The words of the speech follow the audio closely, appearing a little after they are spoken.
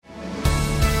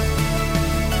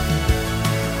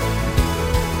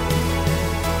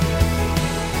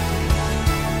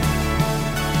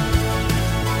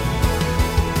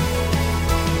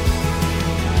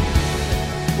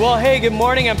Well, hey, good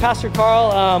morning. I'm Pastor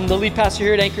Carl, the lead pastor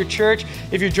here at Anchor Church.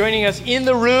 If you're joining us in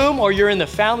the room or you're in the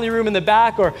family room in the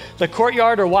back or the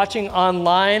courtyard or watching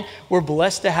online, we're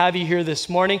blessed to have you here this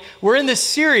morning. We're in this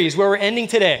series where we're ending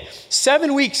today.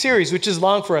 7-week series, which is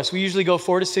long for us. We usually go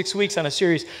 4 to 6 weeks on a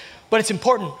series, but it's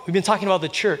important. We've been talking about the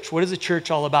church. What is the church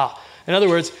all about? In other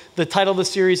words, the title of the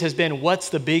series has been, what's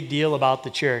the big deal about the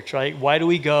church, right? Why do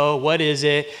we go? What is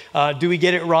it? Do we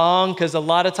get it wrong? Because a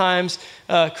lot of times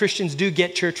Christians do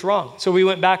get church wrong. So we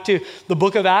went back to the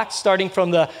book of Acts, starting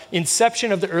from the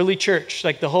inception of the early church.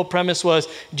 Like the whole premise was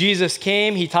Jesus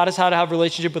came, he taught us how to have a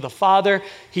relationship with the Father.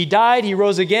 He died, he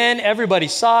rose again. Everybody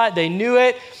saw it, they knew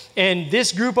it. And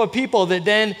this group of people that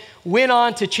then went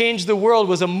on to change the world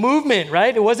was a movement,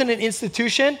 right? It wasn't an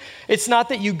institution. It's not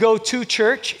that you go to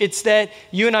church. It's that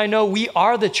you and I know we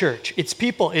are the church. It's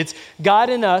people. It's God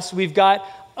in us.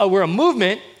 We're a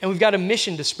movement and we've got a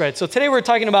mission to spread. So today we're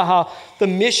talking about how the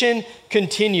mission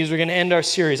continues. We're going to end our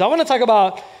series. I want to talk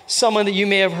about someone that you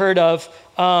may have heard of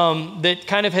that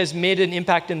kind of has made an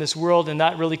impact in this world. And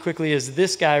that really quickly is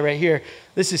this guy right here.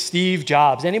 This is Steve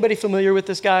Jobs. Anybody familiar with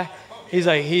this guy? He's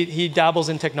like, he dabbles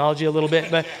in technology a little bit,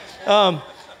 but a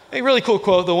really cool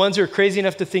quote. The ones who are crazy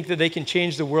enough to think that they can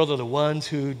change the world are the ones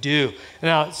who do.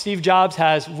 Now, Steve Jobs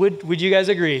would you guys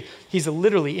agree? He's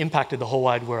literally impacted the whole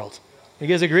wide world. You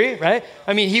guys agree, right?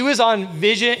 I mean, he was on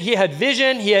vision. He had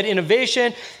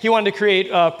innovation. He wanted to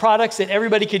create products that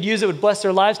everybody could use that would bless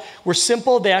their lives. Were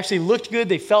simple. They actually looked good.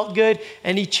 They felt good.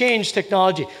 And he changed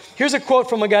technology. Here's a quote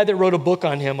from a guy that wrote a book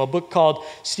on him, a book called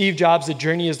Steve Jobs, The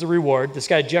Journey is the Reward. This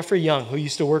guy, Jeffrey Young, who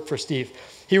used to work for Steve.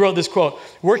 He wrote this quote,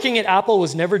 "Working at Apple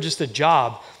was never just a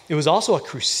job. It was also a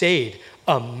crusade,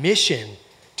 a mission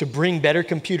to bring better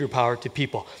computer power to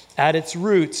people. At its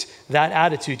roots, that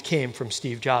attitude came from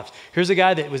Steve Jobs." Here's a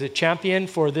guy that was a champion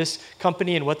for this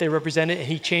company and what they represented, and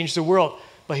he changed the world.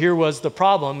 But here was the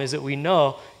problem, is that we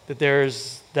know that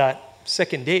there's that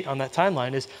second date on that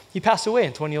timeline is he passed away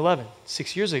in 2011,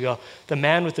 6 years ago. The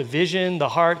man with the vision, the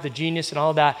heart, the genius, and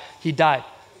all that, he died.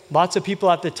 Lots of people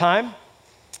at the time,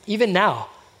 even now,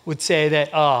 would say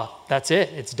that, that's it,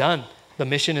 it's done. The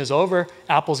mission is over.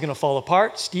 Apple's going to fall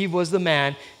apart. Steve was the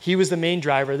man. He was the main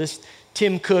driver. This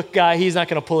Tim Cook guy, he's not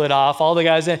going to pull it off. All the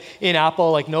guys in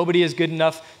Apple, like nobody is good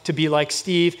enough to be like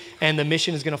Steve, and the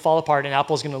mission is going to fall apart, and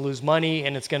Apple's going to lose money,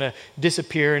 and it's going to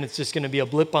disappear, and it's just going to be a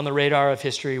blip on the radar of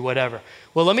history, whatever.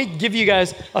 Well, let me give you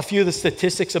guys a few of the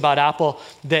statistics about Apple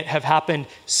that have happened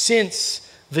since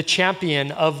the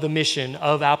champion of the mission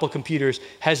of Apple computers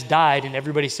has died and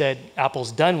everybody said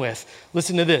Apple's done with.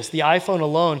 Listen to this. The iPhone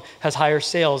alone has higher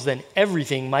sales than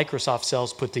everything Microsoft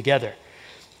sells put together.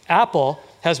 Apple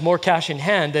has more cash in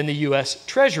hand than the US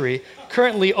Treasury,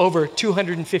 currently over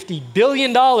 $250 billion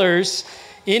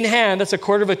in hand. That's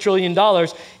 $250 billion.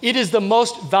 It is the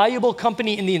most valuable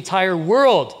company in the entire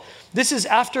world. This is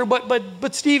after,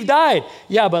 but Steve died.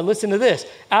 Yeah, but listen to this.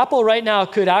 Apple right now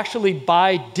could actually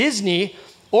buy Disney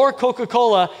or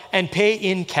Coca-Cola and pay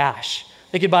in cash.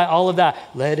 They could buy all of that.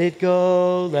 Let it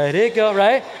go,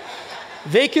 right?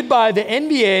 They could buy the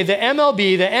NBA, the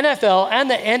MLB, the NFL, and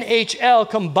the NHL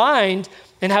combined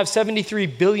and have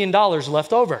 $73 billion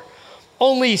left over.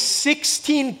 Only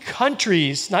 16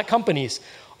 countries, not companies,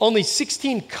 only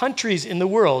 16 countries in the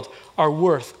world are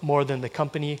worth more than the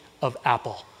company of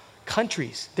Apple.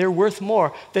 Countries, they're worth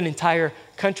more than entire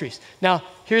countries. Now,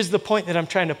 here's the point that I'm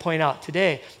trying to point out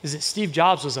today, is that Steve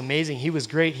Jobs was amazing. He was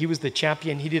great. He was the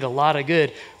champion. He did a lot of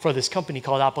good for this company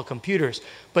called Apple Computers.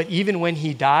 But even when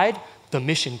he died, the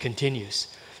mission continues.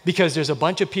 Because there's a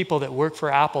bunch of people that work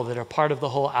for Apple that are part of the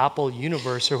whole Apple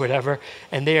universe or whatever,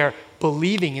 and they are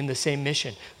believing in the same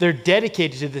mission. They're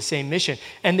dedicated to the same mission,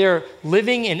 and they're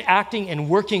living and acting and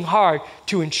working hard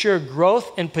to ensure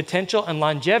growth and potential and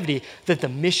longevity that the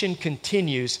mission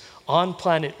continues on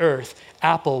planet Earth.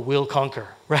 Apple will conquer,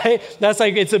 right?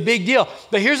 It's a big deal.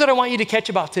 But here's what I want you to catch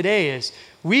about today is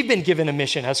we've been given a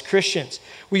mission as Christians.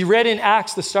 We read in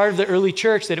Acts, the start of the early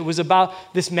church, that it was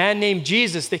about this man named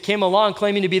Jesus that came along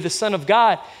claiming to be the Son of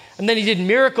God. And then he did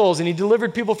miracles and he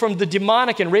delivered people from the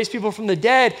demonic and raised people from the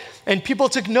dead. And people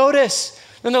took notice.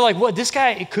 And they're like, what, this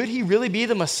guy, could he really be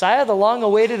the Messiah, the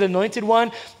long-awaited anointed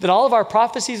one that all of our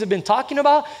prophecies have been talking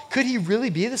about? Could he really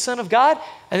be the Son of God?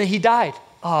 And then he died.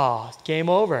 Oh, game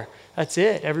over. That's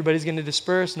it. Everybody's going to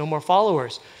disperse. No more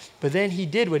followers. But then he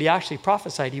did what he actually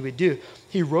prophesied he would do.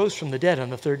 He rose from the dead on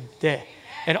the third day.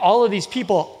 And all of these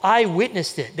people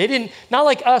eyewitnessed it. They didn't, not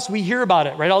like us, we hear about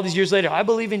it, right? All these years later, I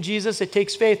believe in Jesus, it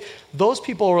takes faith. Those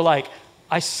people were like,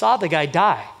 I saw the guy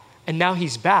die, and now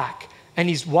he's back. And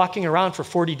he's walking around for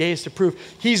 40 days to prove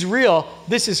he's real.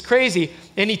 This is crazy.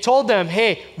 And he told them,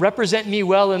 hey, represent me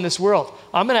well in this world.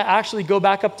 I'm going to actually go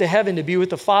back up to heaven to be with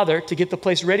the Father to get the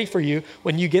place ready for you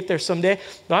when you get there someday.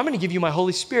 But I'm going to give you my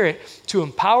Holy Spirit to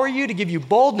empower you, to give you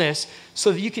boldness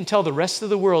so that you can tell the rest of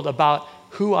the world about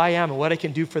who I am and what I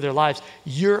can do for their lives.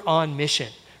 You're on mission,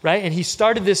 right? And he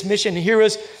started this mission. And here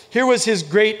was his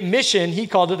great mission. He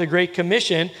called it the Great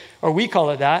Commission, or we call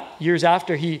it that, years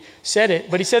after he said it.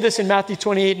 But he said this in Matthew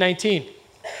 28:19.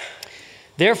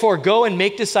 Therefore, go and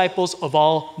make disciples of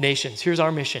all nations. Here's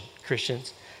our mission,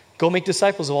 Christians. Go make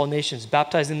disciples of all nations,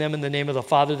 baptizing them in the name of the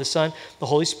Father, the Son, the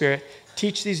Holy Spirit.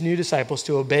 Teach these new disciples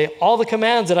to obey all the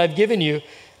commands that I've given you.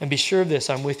 And be sure of this,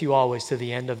 I'm with you always to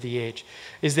the end of the age.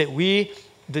 Is that we,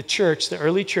 the church, the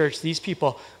early church, these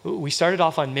people, we started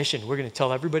off on mission. We're going to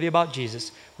tell everybody about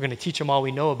Jesus. We're going to teach them all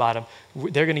we know about him.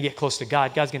 They're going to get close to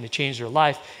God. God's going to change their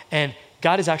life. And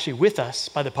God is actually with us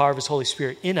by the power of his Holy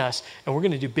Spirit in us, and we're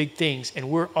going to do big things, and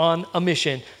we're on a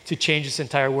mission to change this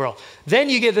entire world. Then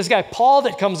you get this guy, Paul,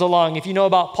 that comes along. If you know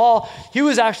about Paul, he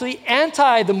was actually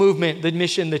anti the movement, the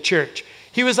mission, the church.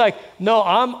 He was like, no,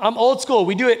 I'm old school.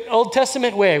 We do it Old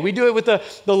Testament way. We do it with the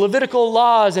Levitical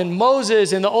laws and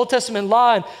Moses and the Old Testament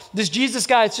law. And this Jesus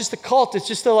guy, it's just a cult. It's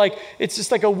just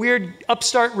like a weird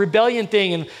upstart rebellion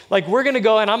thing. And like, we're going to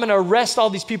go and I'm going to arrest all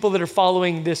these people that are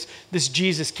following this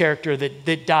Jesus character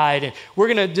that died. And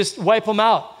we're going to just wipe them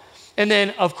out. And then,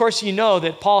 of course, you know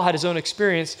that Paul had his own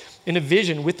experience in a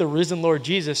vision with the risen Lord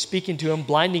Jesus speaking to him,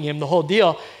 blinding him, the whole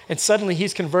deal. And suddenly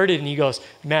he's converted and he goes,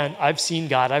 man, I've seen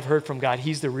God. I've heard from God.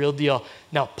 He's the real deal.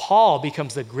 Now, Paul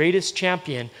becomes the greatest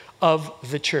champion of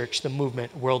the church, the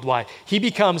movement worldwide. He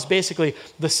becomes basically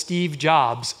the Steve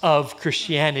Jobs of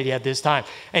Christianity at this time.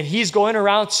 And he's going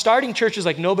around starting churches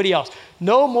like nobody else.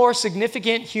 No more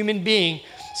significant human being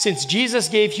since Jesus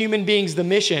gave human beings the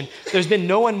mission. There's been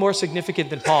no one more significant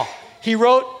than Paul. He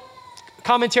wrote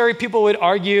commentary. People would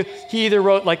argue he either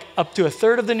wrote like up to a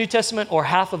third of the New Testament or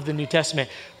half of the New Testament,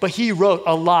 but he wrote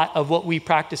a lot of what we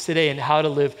practice today and how to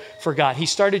live for God. He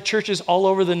started churches all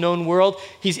over the known world.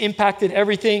 He's impacted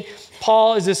everything.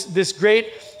 Paul is this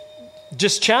great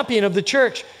just champion of the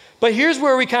church. But here's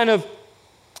where we kind of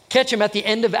catch him at the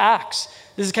end of Acts.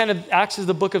 This is kind of, Acts is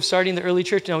the book of starting the early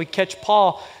church. Now we catch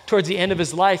Paul towards the end of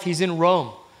his life. He's in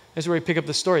Rome. That's where we pick up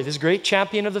the story. This great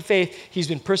champion of the faith, he's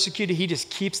been persecuted. He just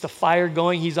keeps the fire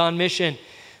going. He's on mission.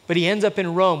 But he ends up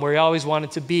in Rome where he always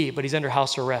wanted to be, but he's under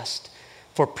house arrest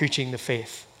for preaching the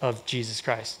faith of Jesus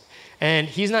Christ. And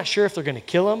he's not sure if they're going to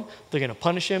kill him, they're going to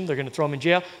punish him, they're going to throw him in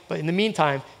jail. But in the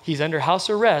meantime, he's under house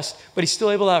arrest, but he's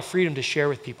still able to have freedom to share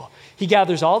with people. He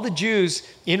gathers all the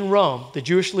Jews in Rome, the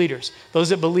Jewish leaders, those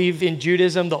that believe in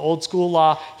Judaism, the old school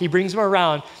law. He brings them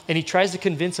around and he tries to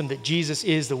convince them that Jesus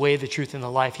is the way, the truth, and the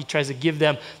life. He tries to give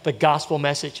them the gospel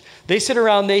message. They sit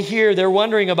around, they hear, they're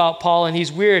wondering about Paul and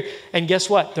he's weird. And guess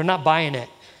what? They're not buying it.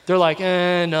 They're like,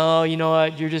 no, you know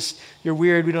what? You're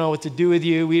weird. We don't know what to do with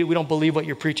you. We don't believe what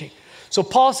you're preaching. So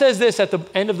Paul says this at the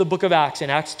end of the book of Acts, in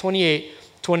Acts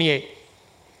 28.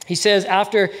 He says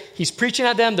after he's preaching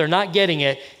at them, they're not getting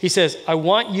it. He says, I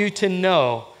want you to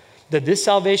know that this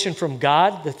salvation from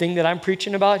God, the thing that I'm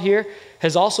preaching about here,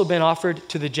 has also been offered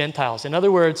to the Gentiles. In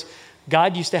other words,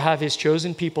 God used to have his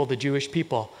chosen people, the Jewish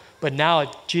people. But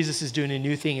now Jesus is doing a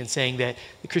new thing and saying that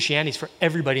Christianity is for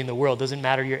everybody in the world. It doesn't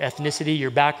matter your ethnicity,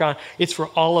 your background. It's for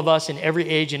all of us in every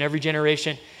age and every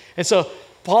generation. And so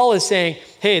Paul is saying,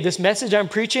 hey, this message I'm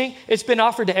preaching, it's been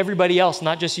offered to everybody else,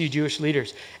 not just you Jewish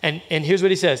leaders. And here's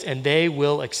what he says, and they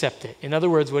will accept it. In other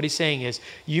words, what he's saying is,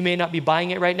 you may not be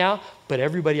buying it right now, but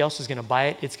everybody else is going to buy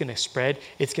it. It's going to spread.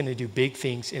 It's going to do big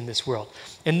things in this world.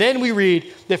 And then we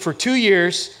read that for 2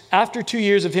 years, after 2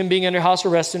 years of him being under house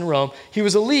arrest in Rome, he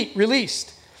was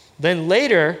released. Then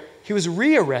later, he was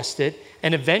rearrested.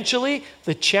 And eventually,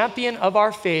 the champion of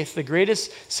our faith, the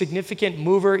greatest significant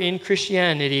mover in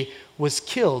Christianity, was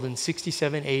killed in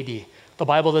 67 AD. The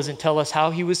Bible doesn't tell us how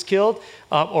he was killed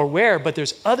or where, but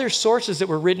there's other sources that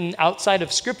were written outside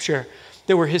of Scripture.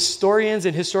 There were historians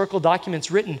and historical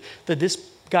documents written that this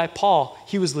guy, Paul,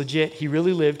 he was legit. He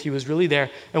really lived. He was really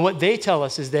there. And what they tell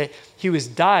us is that he was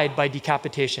died by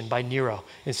decapitation by Nero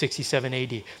in 67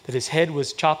 AD, that his head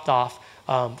was chopped off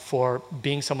for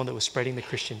being someone that was spreading the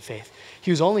Christian faith. He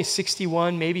was only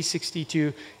 61, maybe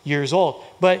 62 years old.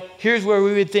 But here's where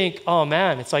we would think, oh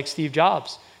man, it's like Steve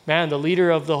Jobs. Man, the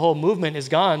leader of the whole movement is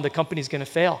gone. The company's going to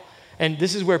fail. And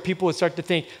this is where people would start to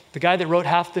think, the guy that wrote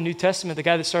half the New Testament, the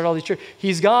guy that started all these churches,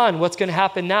 he's gone. What's going to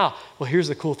happen now? Well, here's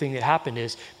the cool thing that happened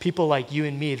is people like you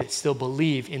and me that still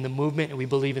believe in the movement and we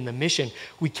believe in the mission,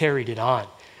 we carried it on.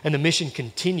 And the mission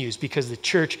continues because the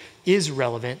church is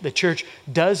relevant. The church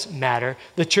does matter.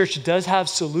 The church does have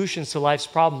solutions to life's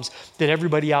problems that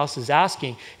everybody else is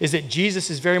asking, is that Jesus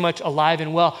is very much alive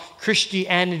and well.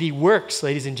 Christianity works,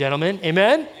 ladies and gentlemen.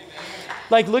 Amen?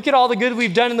 Like, look at all the good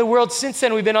we've done in the world since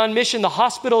then. We've been on mission. The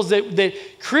hospitals that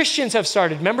Christians have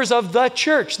started, members of the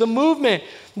church, the movement,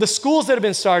 the schools that have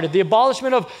been started, the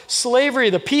abolishment of slavery,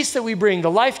 the peace that we bring, the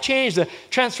life change, the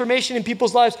transformation in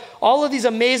people's lives, all of these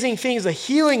amazing things, the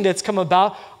healing that's come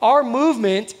about. Our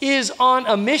movement is on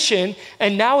a mission,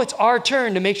 and now it's our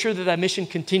turn to make sure that that mission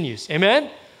continues.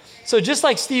 Amen? So just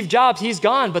like Steve Jobs, he's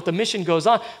gone, but the mission goes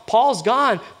on. Paul's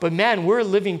gone, but man, we're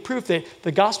living proof that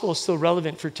the gospel is still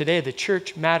relevant for today. The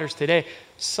church matters today.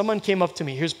 Someone came up to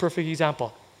me. Here's a perfect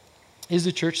example. Is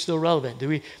the church still relevant? Do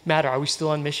we matter? Are we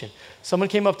still on mission? Someone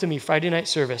came up to me Friday night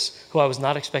service who I was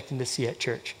not expecting to see at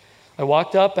church. I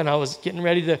walked up and I was getting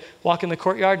ready to walk in the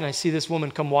courtyard, and I see this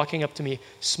woman come walking up to me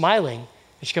smiling,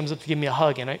 and she comes up to give me a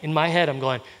hug. And in my head, I'm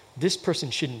going, this person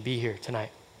shouldn't be here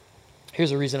tonight. Here's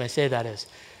the reason I say that is,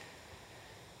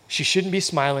 she shouldn't be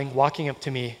smiling, walking up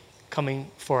to me, coming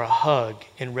for a hug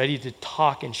and ready to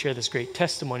talk and share this great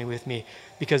testimony with me,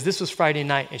 because this was Friday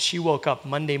night and she woke up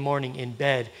Monday morning in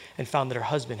bed and found that her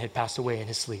husband had passed away in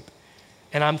his sleep.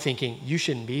 And I'm thinking, you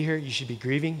shouldn't be here. You should be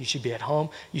grieving. You should be at home.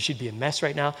 You should be a mess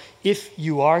right now. If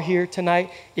you are here tonight,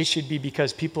 it should be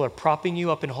because people are propping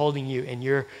you up and holding you, and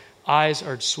your eyes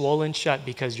are swollen shut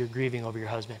because you're grieving over your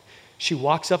husband. She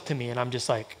walks up to me and I'm just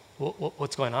like,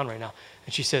 what's going on right now?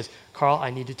 And she says, Carl, I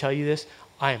need to tell you this.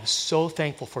 I am so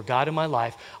thankful for God in my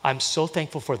life. I'm so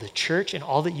thankful for the church and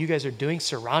all that you guys are doing,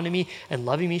 surrounding me and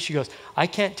loving me. She goes, I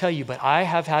can't tell you, but I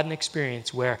have had an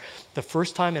experience where the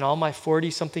first time in all my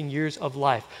 40-something years of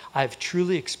life, I've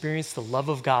truly experienced the love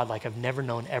of God like I've never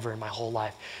known ever in my whole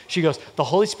life. She goes, the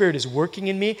Holy Spirit is working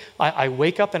in me. I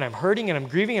wake up and I'm hurting and I'm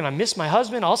grieving and I miss my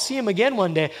husband. I'll see him again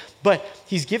one day, but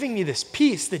he's giving me this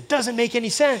peace that doesn't make any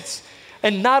sense.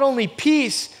 And not only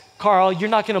peace, Carl, you're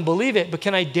not going to believe it, but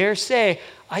can I dare say,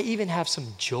 I even have some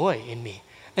joy in me.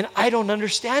 And I don't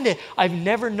understand it. I've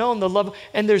never known the love.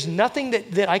 And there's nothing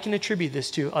that I can attribute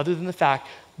this to other than the fact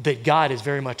that God is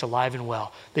very much alive and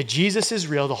well, that Jesus is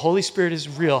real, the Holy Spirit is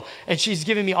real. And she's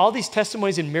given me all these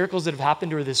testimonies and miracles that have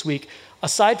happened to her this week,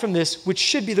 aside from this, which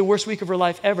should be the worst week of her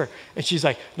life ever. And she's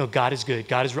like, no, God is good.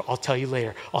 God is real. I'll tell you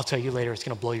later. I'll tell you later. It's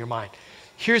going to blow your mind.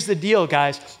 Here's the deal,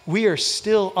 guys. We are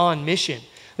still on mission.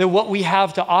 That what we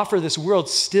have to offer this world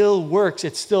still works.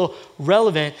 It's still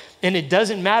relevant. And it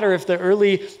doesn't matter if the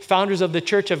early founders of the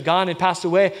church have gone and passed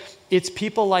away. It's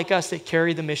people like us that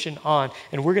carry the mission on.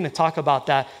 And we're going to talk about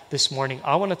that this morning.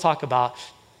 I want to talk about,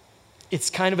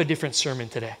 it's kind of a different sermon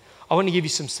today. I want to give you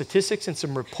some statistics and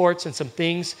some reports and some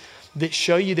things that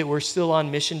show you that we're still on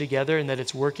mission together and that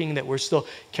it's working, that we're still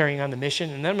carrying on the mission.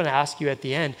 And then I'm going to ask you at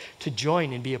the end to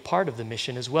join and be a part of the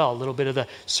mission as well. A little bit of the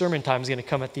sermon time is going to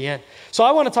come at the end. So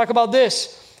I want to talk about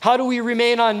this. How do we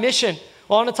remain on mission?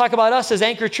 Well, I want to talk about us as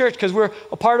Anchor Church because we're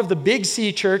a part of the big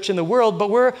C church in the world, but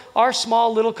we're our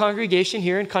small little congregation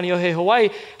here in Kaneohe, Hawaii.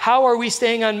 How are we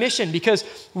staying on mission?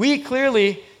 Because we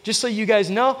clearly, just so you guys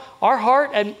know, our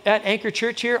heart at Anchor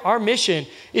Church here, our mission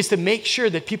is to make sure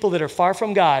that people that are far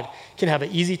from God can have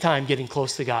an easy time getting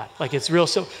close to God. Like it's real,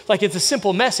 so like it's a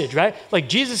simple message, right? Like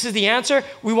Jesus is the answer.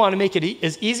 We want to make it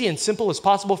as easy and simple as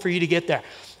possible for you to get there.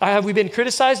 Have we been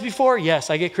criticized before? Yes,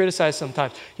 I get criticized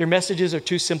sometimes. Your messages are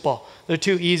too simple. They're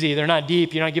too easy. They're not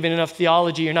deep. You're not giving enough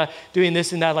theology. You're not doing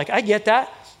this and that. Like I get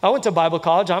that. I went to Bible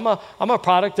college. I'm a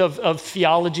product of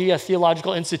theology, a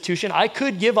theological institution. I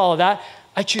could give all of that.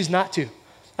 I choose not to.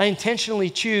 I intentionally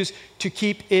choose to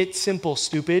keep it simple,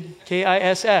 stupid,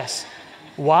 KISS.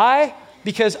 Why?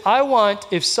 Because I want,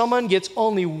 if someone gets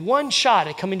only one shot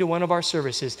at coming to one of our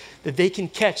services, that they can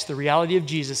catch the reality of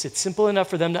Jesus. It's simple enough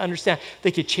for them to understand.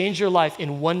 They could change their life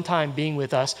in one time being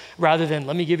with us, rather than,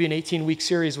 let me give you an 18-week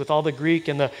series with all the Greek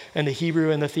and the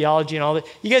Hebrew and the theology and all that.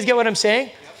 You guys get what I'm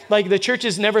saying? Like the church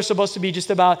is never supposed to be just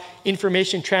about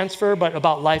information transfer, but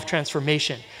about life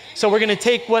transformation. So we're going to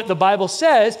take what the Bible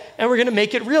says and we're going to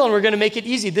make it real and we're going to make it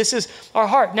easy. This is our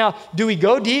heart. Now, do we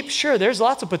go deep? Sure, there's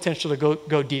lots of potential to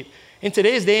go deep. In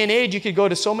today's day and age, you could go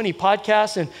to so many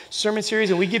podcasts and sermon series,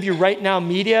 and we give you Right Now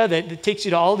Media that takes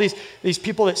you to all these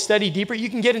people that study deeper. You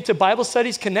can get into Bible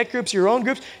studies, connect groups, your own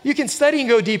groups. You can study and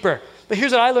go deeper. But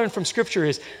here's what I learned from Scripture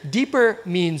is deeper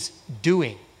means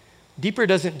doing. Deeper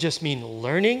doesn't just mean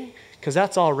learning, because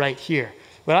that's all right here.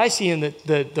 What I see in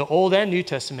the Old and New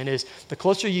Testament is the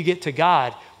closer you get to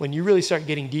God, when you really start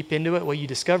getting deep into it, what you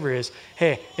discover is,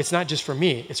 hey, it's not just for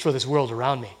me, it's for this world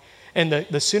around me. And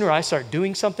the sooner I start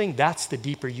doing something, that's the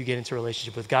deeper you get into a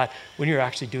relationship with God, when you're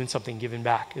actually doing something, giving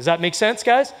back. Does that make sense,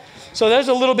 guys? So there's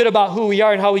a little bit about who we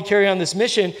are and how we carry on this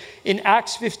mission. In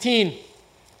Acts 15,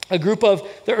 a group of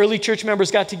the early church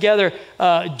members got together,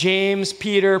 James,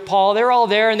 Peter, Paul, they were all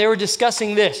there, and they were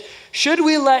discussing this. Should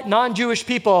we let non-Jewish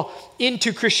people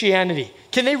into Christianity?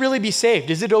 Can they really be saved?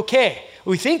 Is it okay?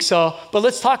 We think so, but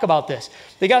let's talk about this.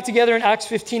 They got together in Acts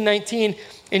 15:19,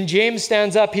 and James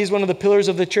stands up. He's one of the pillars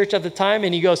of the church at the time,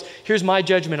 and he goes, here's my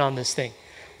judgment on this thing.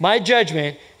 My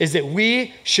judgment is that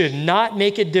we should not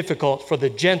make it difficult for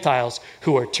the Gentiles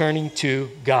who are turning to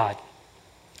God.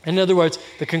 In other words,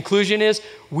 the conclusion is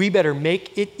we better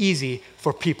make it easy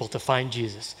for people to find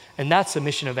Jesus. And that's the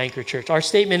mission of Anchor Church. Our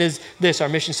statement is this, our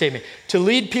mission statement: to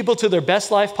lead people to their best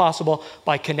life possible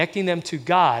by connecting them to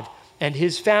God and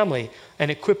his family and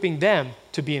equipping them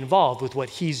to be involved with what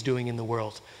he's doing in the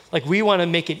world. Like, we want to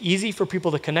make it easy for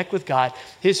people to connect with God,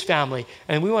 his family,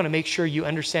 and we want to make sure you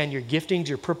understand your giftings,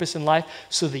 your purpose in life,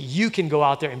 so that you can go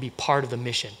out there and be part of the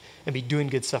mission and be doing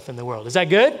good stuff in the world. Is that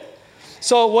good?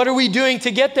 So what are we doing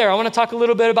to get there? I want to talk a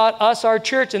little bit about us, our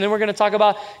church, and then we're going to talk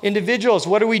about individuals.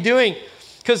 What are we doing?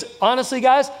 Because honestly,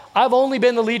 guys, I've only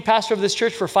been the lead pastor of this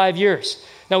church for 5 years.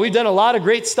 Now, we've done a lot of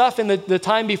great stuff in the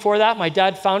time before that. My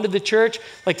dad founded the church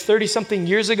like 30-something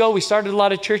years ago. We started a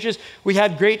lot of churches. We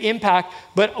had great impact.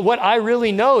 But what I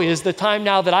really know is the time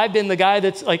now that I've been the guy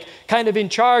that's like kind of in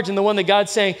charge and the one that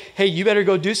God's saying, hey, you better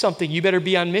go do something. You better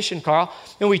be on mission, Carl.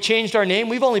 And we changed our name.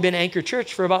 We've only been Anchor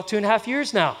Church for about 2.5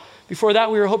 years now. Before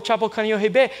that, we were Hope Chapel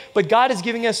Kaneohe Bay. But God is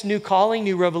giving us new calling,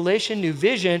 new revelation, new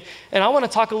vision. And I want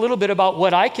to talk a little bit about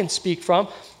what I can speak from.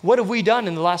 What have we done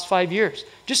in the last 5 years?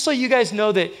 Just so you guys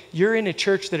know that you're in a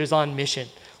church that is on mission.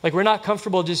 Like, we're not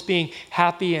comfortable just being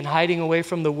happy and hiding away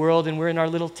from the world, and we're in our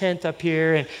little tent up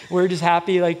here and we're just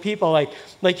happy like people.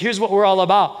 Like here's what we're all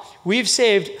about. We've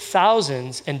saved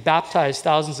thousands and baptized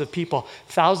thousands of people.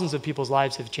 Thousands of people's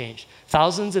lives have changed.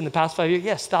 Thousands in the past 5 years?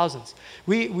 Yes, thousands.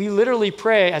 We literally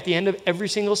pray at the end of every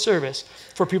single service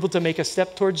for people to make a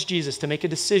step towards Jesus, to make a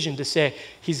decision to say,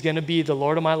 he's going to be the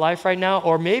Lord of my life right now.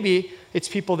 Or maybe it's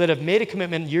people that have made a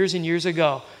commitment years and years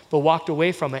ago, but walked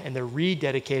away from it and they're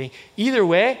rededicating. Either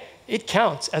way, it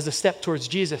counts as a step towards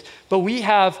Jesus. But we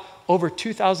have over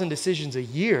 2,000 decisions a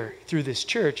year through this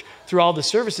church, through all the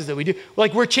services that we do.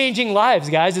 Like, we're changing lives,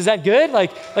 guys. Is that good?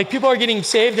 Like people are getting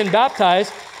saved and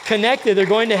baptized, connected. They're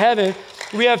going to heaven.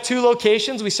 We have 2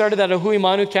 locations. We started at a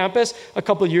Huimanu campus a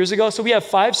couple of years ago. So we have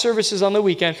 5 services on the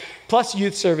weekend, plus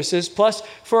youth services, plus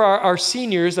for our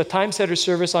seniors, the Time Setter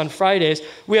service on Fridays.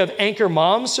 We have Anchor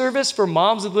Mom service for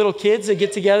moms with little kids that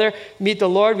get together, meet the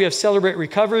Lord. We have Celebrate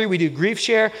Recovery. We do Grief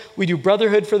Share. We do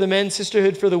Brotherhood for the men,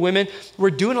 Sisterhood for the women.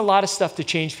 We're doing a lot of stuff to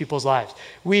change people's lives.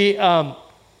 We have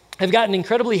gotten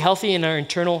incredibly healthy in our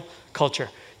internal culture.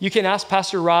 You can ask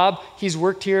Pastor Rob. He's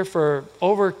worked here for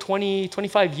over 20,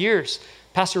 25 years.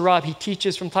 Pastor Rob, he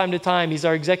teaches from time to time. He's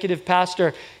our executive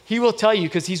pastor. He will tell you,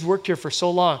 because he's worked here for so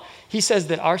long, he says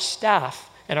that our staff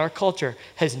and our culture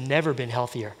has never been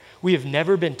healthier. We have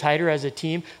never been tighter as a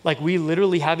team. Like, we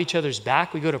literally have each other's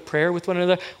back. We go to prayer with one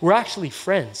another. We're actually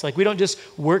friends. Like, we don't just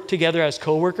work together as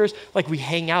coworkers. Like, we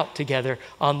hang out together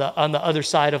on the other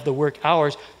side of the work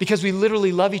hours because we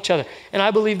literally love each other. And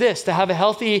I believe this, to have a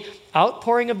healthy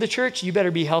outpouring of the church, you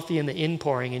better be healthy in the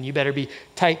inpouring, and you better be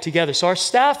tight together. So our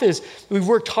staff we've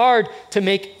worked hard to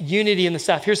make unity in the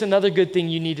staff. Here's another good thing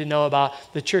you need to know about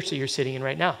the church that you're sitting in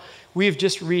right now. We've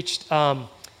just reached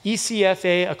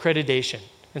ECFA accreditation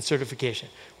and certification.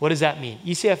 What does that mean?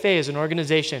 ECFA is an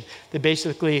organization that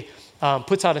basically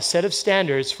puts out a set of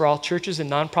standards for all churches and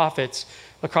nonprofits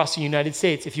across the United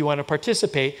States. If you want to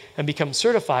participate and become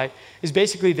certified, is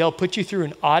basically they'll put you through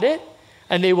an audit,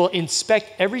 and they will inspect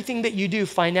everything that you do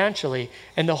financially.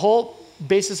 And the whole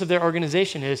basis of their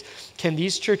organization is, can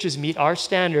these churches meet our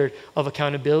standard of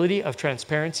accountability, of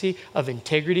transparency, of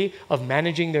integrity, of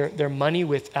managing their money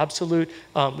with absolute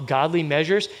godly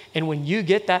measures? And when you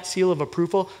get that seal of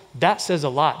approval, that says a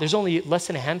lot. There's only less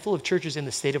than a handful of churches in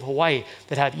the state of Hawaii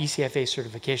that have ECFA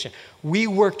certification. We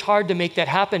worked hard to make that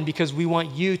happen because we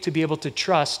want you to be able to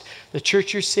trust the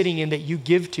church you're sitting in that you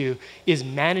give to is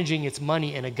managing its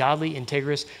money in a godly,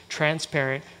 integrous,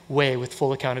 transparent way with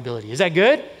full accountability. Is that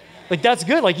good? Like, that's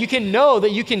good. Like, you can know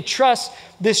that you can trust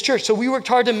this church. So we worked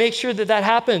hard to make sure that that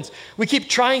happens. We keep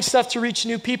trying stuff to reach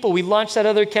new people. We launched that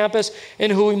other campus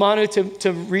in Huimanu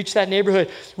to reach that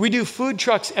neighborhood. We do food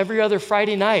trucks every other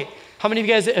Friday night. How many of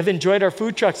you guys have enjoyed our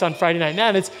food trucks on Friday night?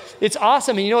 Man, it's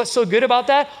awesome. And you know what's so good about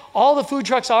that? All the food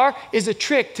trucks is a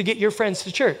trick to get your friends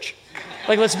to church.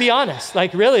 Like, let's be honest.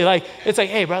 Like, really, like, it's like,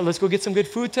 hey, bro, let's go get some good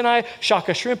food tonight.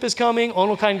 Shaka Shrimp is coming.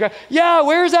 Onokai. Yeah,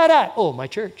 where's that at? Oh, my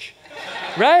church.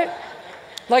 right?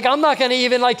 Like, I'm not going to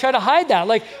even like try to hide that.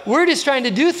 Like, we're just trying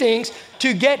to do things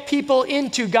to get people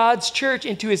into God's church,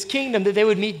 into his kingdom, that they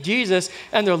would meet Jesus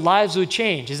and their lives would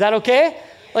change. Is that okay?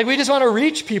 Like, we just want to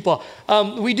reach people.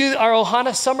 We do our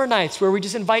Ohana summer nights where we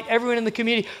just invite everyone in the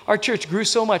community. Our church grew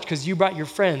so much because you brought your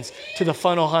friends to the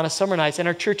fun Ohana summer nights, and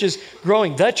our church is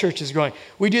growing. The church is growing.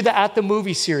 We do the At the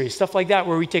Movie series, stuff like that,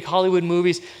 where we take Hollywood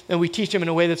movies and we teach them in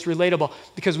a way that's relatable,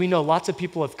 because we know lots of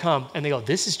people have come and they go,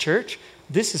 this is church?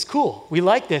 This is cool. We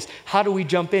like this. How do we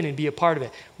jump in and be a part of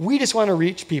it? We just want to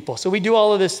reach people. So we do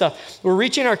all of this stuff. We're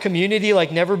reaching our community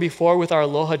like never before with our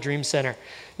Aloha Dream Center.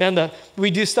 Man,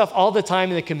 we do stuff all the time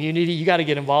in the community. You got to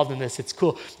get involved in this. It's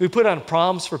cool. We put on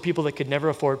proms for people that could never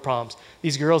afford proms.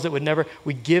 These girls that would never,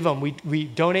 we give them, we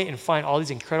donate and find all these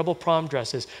incredible prom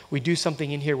dresses. We do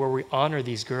something in here where we honor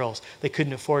these girls. They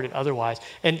couldn't afford it otherwise.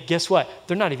 And guess what?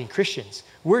 They're not even Christians.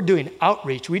 We're doing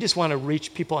outreach. We just want to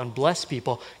reach people and bless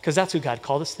people because that's who God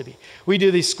called us to be. We do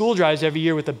these school drives every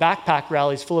year with the backpack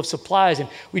rallies full of supplies, and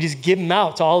we just give them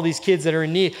out to all these kids that are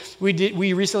in need.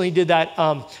 We recently did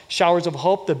that Showers of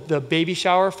Hope, the baby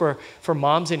shower for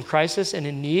moms in crisis and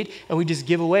in need, and we just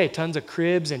give away tons of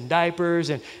cribs and diapers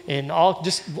and all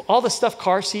the stuff,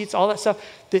 car seats, all that stuff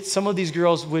that some of these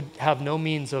girls would have no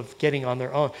means of getting on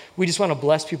their own. We just want to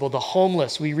bless people. The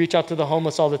homeless, we reach out to the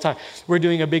homeless all the time. We're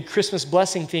doing a big Christmas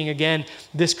blessing thing again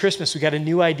this Christmas. We got a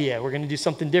new idea. We're going to do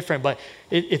something different, but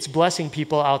it's blessing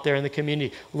people out there in the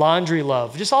community. Laundry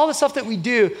Love, just all the stuff that we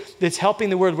do that's helping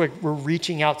the world. We're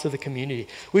reaching out to the community.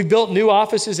 We've built new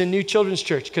offices in New Children's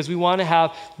Church because we want to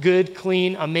have good,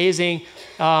 clean, amazing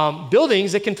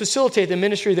buildings that can facilitate the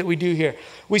ministry that we do here.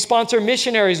 We sponsor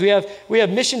missionaries. We have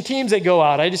mission teams that go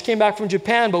out. I just came back from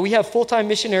Japan, but we have full-time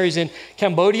missionaries in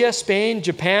Cambodia, Spain,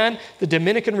 Japan, the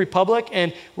Dominican Republic,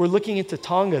 and we're looking into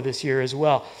Tonga this year as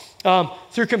well.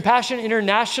 Through Compassion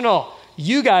International,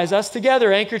 you guys, us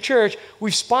together, Anchor Church,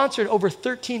 we've sponsored over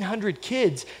 1,300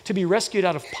 kids to be rescued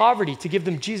out of poverty, to give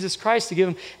them Jesus Christ, to give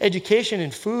them education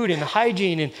and food and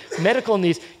hygiene and medical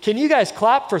needs. Can you guys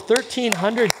clap for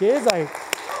 1,300 kids?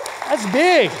 That's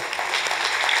big.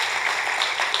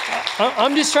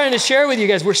 I'm just trying to share with you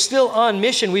guys, we're still on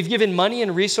mission. We've given money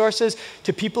and resources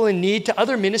to people in need, to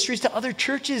other ministries, to other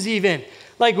churches even.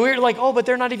 Like, we're like, oh, but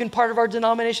they're not even part of our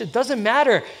denomination. It doesn't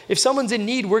matter. If someone's in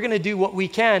need, we're going to do what we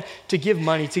can to give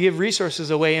money, to give resources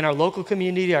away in our local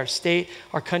community, our state,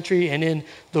 our country, and in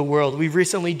the world. We've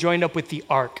recently joined up with the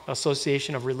ARC,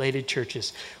 Association of Related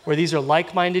Churches, where these are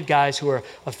like-minded guys who are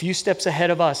a few steps ahead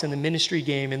of us in the ministry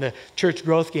game, in the church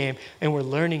growth game, and we're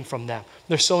learning from them.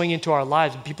 They're sowing into our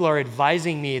lives. People are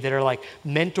advising me that are like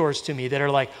mentors to me, that are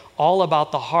like all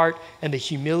about the heart and the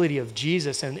humility of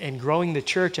Jesus and growing the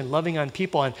church and loving on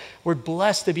people. And we're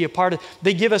blessed to be a part of.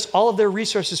 They give us all of their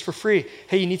resources for free.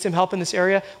 Hey, you need some help in this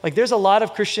area? Like, there's a lot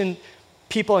of Christian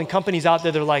people and companies out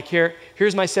there that are like,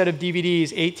 here's my set of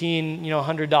DVDs,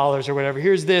 $1,800 or whatever.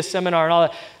 Here's this seminar and all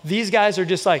that. These guys are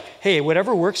just like, hey,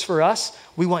 whatever works for us,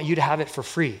 we want you to have it for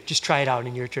free. Just try it out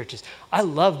in your churches. I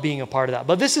love being a part of that.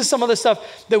 But this is some of the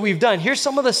stuff that we've done. Here's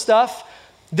some of the stuff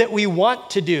that we want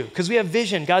to do because we have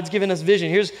vision. God's given us vision.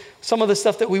 Here's some of the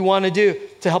stuff that we want to do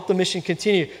to help the mission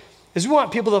continue. Is we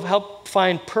want people to help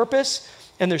find purpose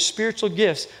and their spiritual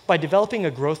gifts by developing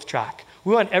a growth track.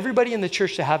 We want everybody in the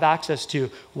church to have access to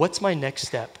what's my next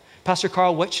step. Pastor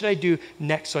Carl, what should I do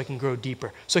next so I can grow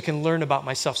deeper, so I can learn about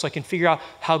myself, so I can figure out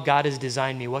how God has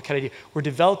designed me? What can I do? We're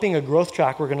developing a growth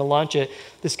track. We're going to launch it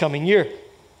this coming year.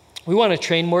 We want to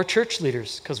train more church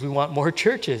leaders because we want more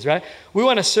churches, right? We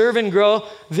want to serve and grow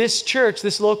this church,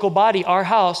 this local body, our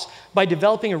house, by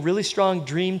developing a really strong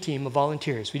dream team of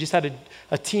volunteers. We just had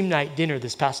a team night dinner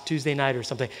this past Tuesday night or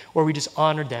something where we just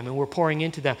honored them and we're pouring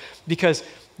into them because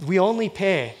we only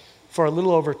pay for a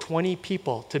little over 20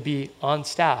 people to be on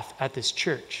staff at this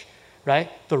church,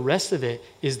 right? The rest of it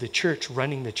is the church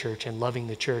running the church and loving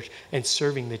the church and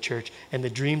serving the church and the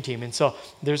dream team. And so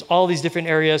there's all these different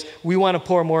areas. We want to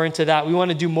pour more into that. We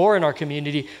want to do more in our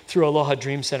community through Aloha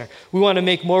Dream Center. We want to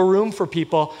make more room for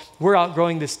people. We're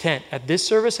outgrowing this tent. At this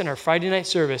service and our Friday night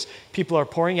service, people are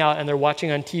pouring out and they're watching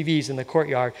on TVs in the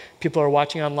courtyard. People are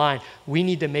watching online. We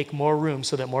need to make more room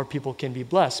so that more people can be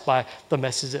blessed by the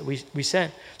message that we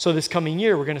sent. So this coming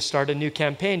year, we're going to start a new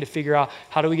campaign to figure out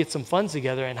how do we get some funds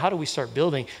together and how do we start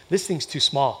building. This thing's too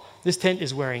small. This tent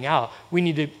is wearing out. We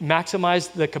need to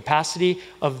maximize the capacity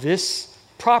of this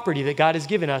property that God has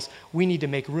given us, we need to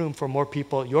make room for more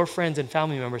people, your friends and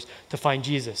family members, to find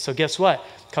Jesus. So guess what?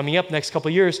 Coming up next couple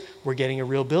of years, we're getting a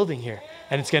real building here.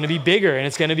 And it's going to be bigger, and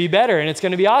it's going to be better, and it's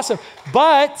going to be awesome.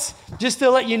 But just to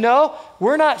let you know,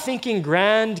 we're not thinking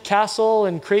grand castle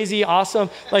and crazy awesome,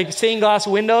 like stained glass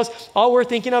windows. All we're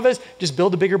thinking of is just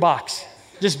build a bigger box.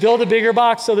 Just build a bigger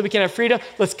box so that we can have freedom.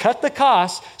 Let's cut the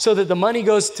costs so that the money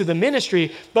goes to the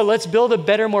ministry, but let's build a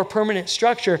better, more permanent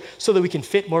structure so that we can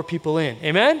fit more people in.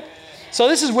 Amen? So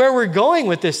this is where we're going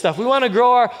with this stuff. We want to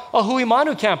grow our Ahui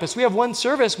Manu campus. We have one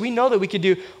service. We know that we could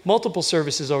do multiple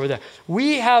services over there.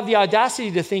 We have the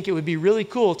audacity to think it would be really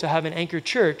cool to have an anchor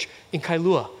church in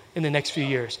Kailua in the next few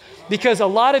years. Because a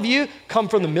lot of you come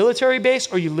from the military base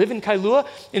or you live in Kailua,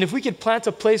 and if we could plant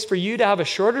a place for you to have a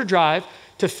shorter drive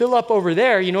to fill up over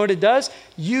there, you know what it does?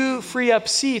 You free up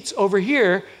seats over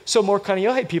here so more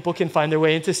Kaneohe people can find their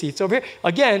way into seats over here.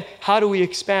 Again, how do we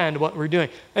expand what we're doing?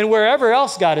 And wherever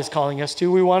else God is calling us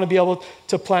to, we want to be able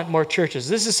to plant more churches.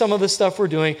 This is some of the stuff we're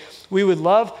doing. We would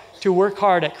love to work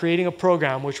hard at creating a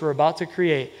program, which we're about to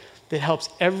create, that helps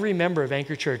every member of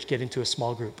Anchor Church get into a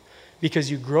small group.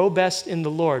 Because you grow best in the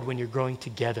Lord when you're growing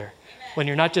together. When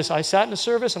you're not just, I sat in a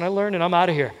service and I learned and I'm out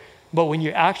of here. But when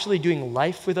you're actually doing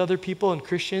life with other people and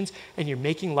Christians and you're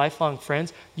making lifelong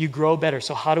friends, you grow better.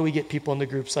 So how do we get people into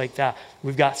groups like that?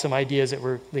 We've got some ideas that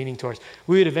we're leaning towards.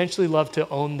 We would eventually love to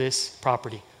own this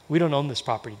property. We don't own this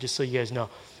property, just so you guys know.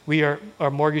 We are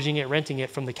mortgaging it, renting it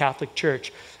from the Catholic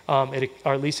Church.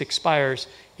 Our lease expires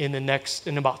in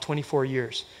about 24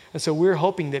 years. And so we're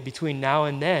hoping that between now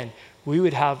and then, we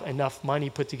would have enough money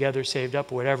put together, saved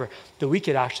up, or whatever, that we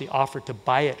could actually offer to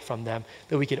buy it from them,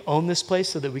 that we could own this place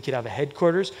so that we could have a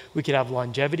headquarters, we could have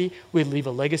longevity, we'd leave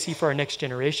a legacy for our next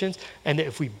generations, and that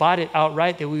if we bought it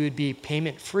outright, that we would be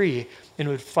payment free and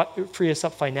it would free us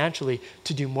up financially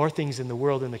to do more things in the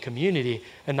world and the community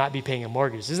and not be paying a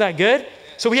mortgage. Is that good?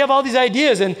 So we have all these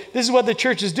ideas, and this is what the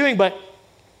church is doing, but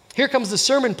here comes the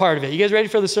sermon part of it. You guys ready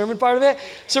for the sermon part of it?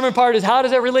 Sermon part is, how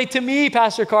does that relate to me,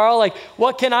 Pastor Carl? Like,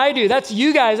 what can I do? That's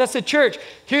you guys. That's the church.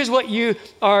 Here's what you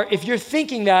are. If you're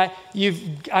thinking that,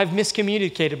 I've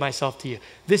miscommunicated myself to you.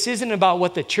 This isn't about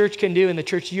what the church can do and the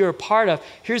church you're a part of.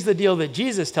 Here's the deal that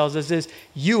Jesus tells us is,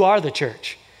 you are the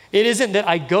church. It isn't that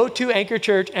I go to Anchor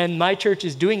Church and my church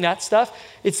is doing that stuff.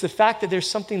 It's the fact that there's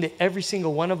something that every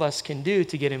single one of us can do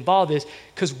to get involved is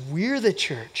because we're the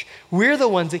church. We're the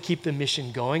ones that keep the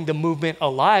mission going, the movement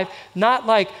alive. Not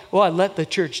like, I let the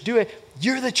church do it.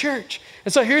 You're the church.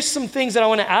 And so here's some things that I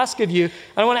want to ask of you.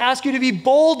 I want to ask you to be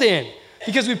bold in,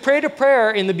 because we prayed a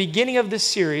prayer in the beginning of this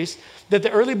series that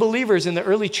the early believers in the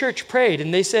early church prayed.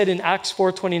 And they said in Acts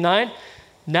 4:29,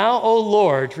 now, O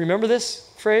Lord, remember this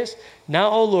phrase? Now,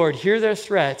 O Lord, hear their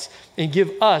threats and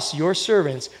give us, your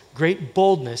servants, great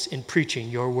boldness in preaching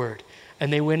your word.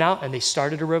 And they went out and they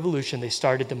started a revolution. They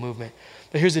started the movement.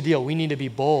 But here's the deal. We need to be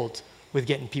bold with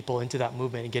getting people into that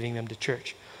movement and getting them to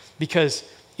church. Because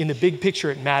in the big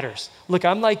picture, it matters. Look,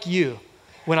 I'm like you.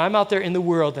 When I'm out there in the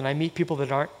world and I meet people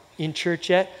that aren't in church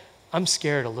yet, I'm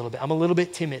scared a little bit. I'm a little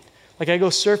bit timid. Like I go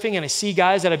surfing and I see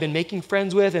guys that I've been making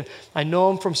friends with and I know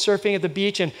them from surfing at the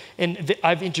beach and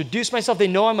I've introduced myself. They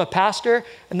know I'm a pastor.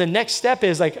 And the next step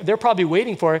is like, they're probably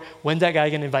waiting for it. When's that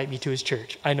guy going to invite me to his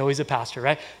church? I know he's a pastor,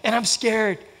 right? And I'm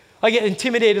scared. I get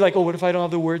intimidated like, what if I don't have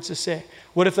the words to say?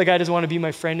 What if the guy doesn't want to be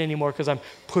my friend anymore because I'm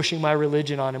pushing my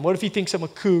religion on him? What if he thinks I'm a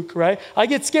kook, right? I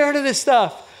get scared of this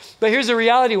stuff. But here's the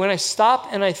reality. When I stop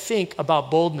and I think about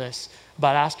boldness,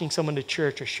 about asking someone to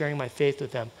church or sharing my faith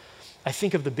with them, I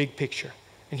think of the big picture.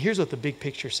 And here's what the big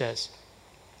picture says.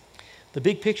 The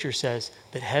big picture says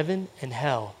that heaven and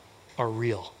hell are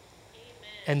real. Amen.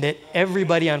 And that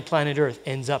everybody on planet Earth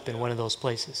ends up in one of those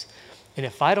places. And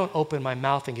if I don't open my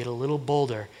mouth and get a little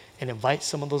bolder and invite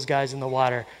some of those guys in the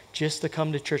water just to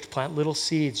come to church, plant little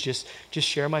seeds, just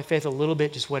share my faith a little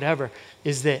bit, just whatever,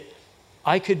 is that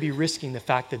I could be risking the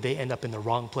fact that they end up in the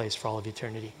wrong place for all of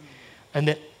eternity. And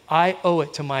that I owe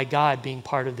it to my God being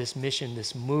part of this mission,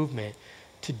 this movement,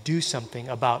 to do something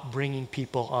about bringing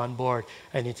people on board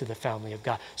and into the family of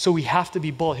God. So we have to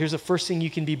be bold. Here's the first thing you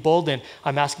can be bold in.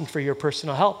 I'm asking for your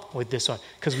personal help with this one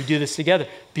because we do this together.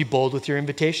 Be bold with your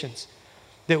invitations.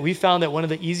 That we found that one of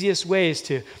the easiest ways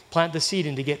to plant the seed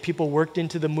and to get people worked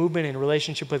into the movement and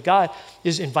relationship with God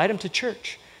is invite them to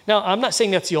church. Now, I'm not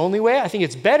saying that's the only way. I think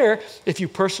it's better if you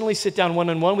personally sit down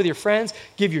one-on-one with your friends,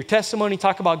 give your testimony,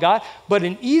 talk about God. But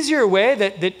an easier way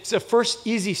that's the first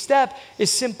easy step is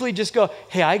simply just go,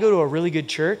 hey, I go to a really good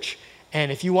church,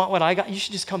 and if you want what I got, you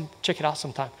should just come check it out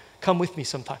sometime. Come with me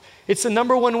sometime. It's the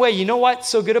number one way. You know what's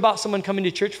so good about someone coming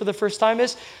to church for the first time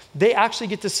is they actually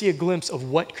get to see a glimpse of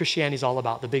what Christianity is all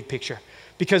about, the big picture.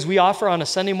 Because we offer on a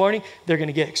Sunday morning, they're going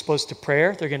to get exposed to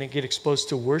prayer. They're going to get exposed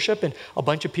to worship and a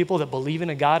bunch of people that believe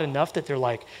in a God enough that they're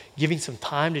like giving some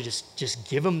time to just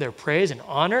give them their praise and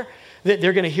honor. That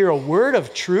they're going to hear a word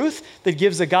of truth that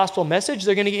gives the gospel message.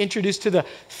 They're going to get introduced to the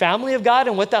family of God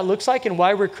and what that looks like and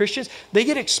why we're Christians. They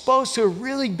get exposed to a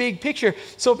really big picture.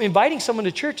 So inviting someone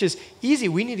to church is easy.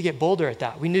 We need to get bolder at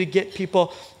that. We need to get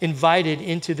people invited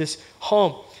into this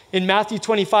home. In Matthew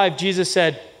 25, Jesus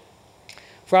said,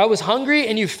 "For I was hungry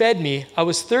and you fed me. I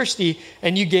was thirsty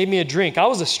and you gave me a drink. I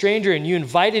was a stranger and you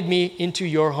invited me into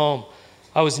your home.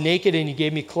 I was naked and you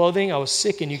gave me clothing. I was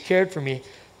sick and you cared for me.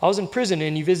 I was in prison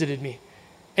and you visited me."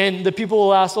 And the people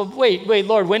will ask, well, wait,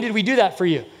 Lord, when did we do that for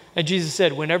you? And Jesus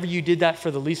said, whenever you did that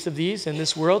for the least of these in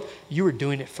this world, you were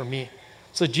doing it for me.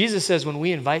 So Jesus says when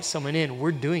we invite someone in,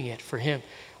 we're doing it for him.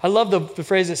 I love the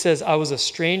phrase that says, "I was a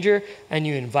stranger and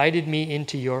you invited me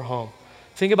into your home."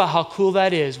 Think about how cool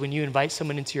that is when you invite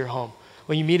someone into your home.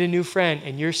 When you meet a new friend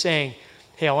and you're saying,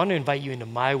 "Hey, I want to invite you into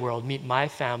my world, meet my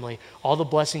family, all the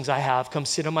blessings I have. Come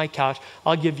sit on my couch.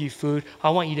 I'll give you food.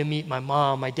 I want you to meet my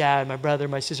mom, my dad, my brother,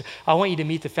 my sister. I want you to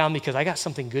meet the family because I got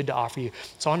something good to offer you.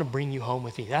 So I want to bring you home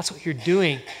with me." That's what you're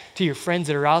doing to your friends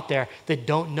that are out there that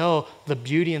don't know the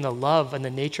beauty and the love and the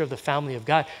nature of the family of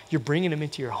God. You're bringing them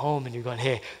into your home and you're going,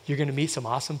 "Hey, you're going to meet some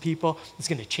awesome people. It's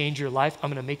going to change your life. I'm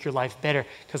going to make your life better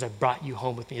because I brought you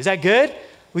home with me." Is that good?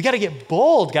 We got to get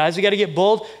bold, guys. We got to get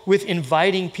bold with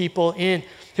inviting people in.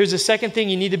 Here's the second thing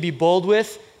you need to be bold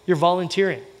with, your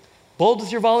volunteering. Bold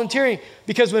with your volunteering.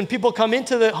 Because when people come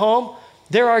into the home,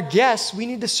 they're our guests. We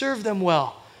need to serve them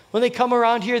well. When they come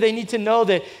around here, they need to know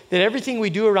that everything we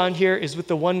do around here is with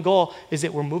the one goal, is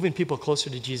that we're moving people closer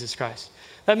to Jesus Christ.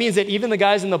 That means that even the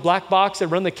guys in the black box that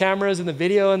run the cameras and the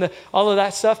video and all of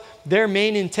that stuff, their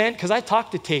main intent, because I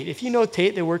talked to Tate. If you know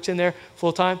Tate that works in there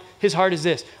full time, his heart is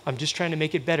this: I'm just trying to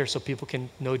make it better so people can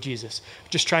know Jesus.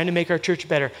 Just trying to make our church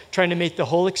better, trying to make the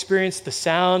whole experience, the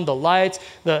sound, the lights,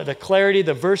 the clarity,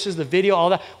 the verses, the video,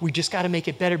 all that. We just got to make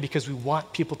it better because we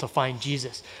want people to find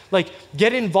Jesus. Like,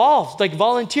 get involved, like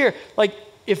volunteer. Like,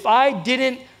 if I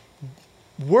didn't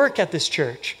work at this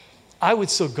church, I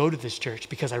would still go to this church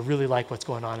because I really like what's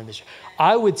going on in this church.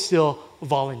 I would still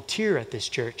volunteer at this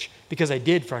church because I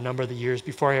did for a number of the years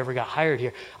before I ever got hired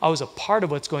here. I was a part of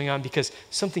what's going on because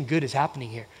something good is happening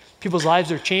here. People's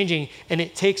lives are changing, and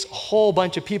it takes a whole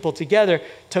bunch of people together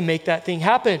to make that thing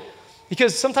happen.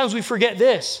 Because sometimes we forget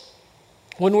this.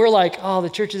 When we're like, "Oh,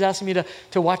 the church is asking me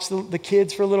to watch the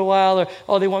kids for a little while," or,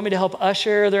 "Oh, they want me to help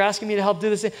usher," or, "They're asking me to help do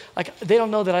this thing." Like, they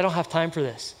don't know that I don't have time for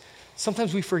this.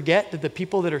 Sometimes we forget that the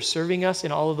people that are serving us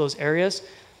in all of those areas,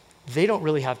 they don't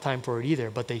really have time for it either,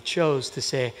 but they chose to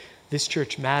say, "This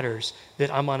church matters,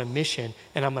 that I'm on a mission,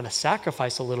 and I'm going to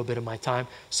sacrifice a little bit of my time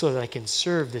so that I can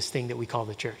serve this thing that we call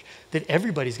the church." That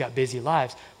everybody's got busy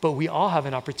lives, but we all have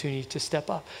an opportunity to step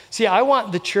up. See, I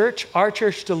want the church, our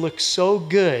church, to look so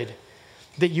good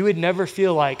that you would never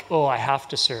feel like, "Oh, I have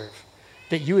to serve."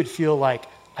 That you would feel like,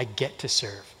 "I get to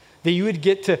serve." That you would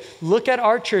get to look at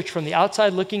our church from the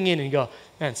outside looking in and go,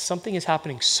 "Man, something is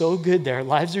happening so good there.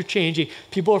 Lives are changing.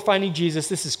 People are finding Jesus.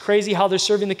 This is crazy how they're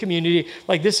serving the community.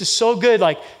 Like, this is so good.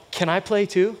 Like, can I play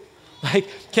too? Like,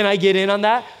 can I get in on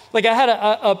that?" Like, I had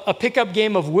a pickup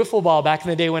game of wiffle ball back in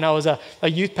the day when I was a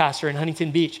youth pastor in Huntington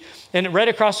Beach. And right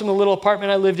across from the little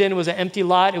apartment I lived in, it was an empty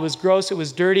lot. It was gross. It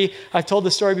was dirty. I've told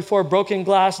the story before: broken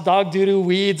glass, dog doo-doo,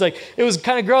 weeds. Like, it was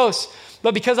kind of gross.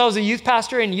 But because I was a youth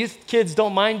pastor and youth kids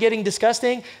don't mind getting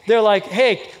disgusting, they're like,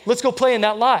 "Hey, let's go play in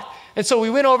that lot." And so we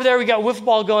went over there, we got wiffle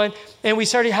ball going, and we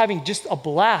started having just a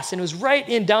blast. And it was right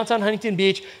in downtown Huntington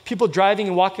Beach, people driving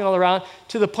and walking all around,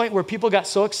 to the point where people got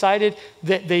so excited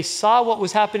that they saw what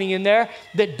was happening in there,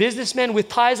 that businessmen with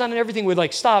ties on and everything would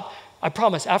like stop. I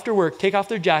promise, after work, take off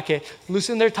their jacket,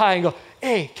 loosen their tie, and go,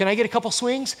 "Hey, can I get a couple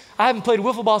swings? I haven't played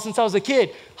wiffle ball since I was a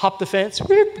kid." Hop the fence,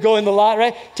 whoop, go in the lot,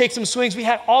 right? Take some swings. We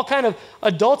had all kind of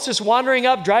adults just wandering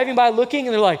up, driving by, looking,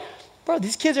 and they're like, "Bro,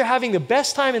 these kids are having the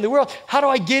best time in the world. How do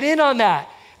I get in on that?"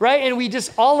 Right? And we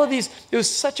just, all of these, it was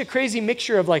such a crazy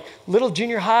mixture of like little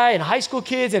junior high and high school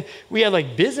kids. And we had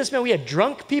like businessmen, we had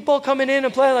drunk people coming in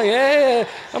and playing like, "Hey,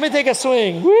 I'm going to take a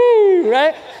swing." Woo,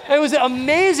 right? And it was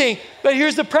amazing. But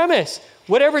here's the premise.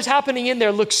 Whatever's happening in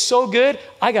there looks so good,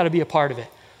 I got to be a part of it.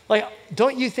 Like,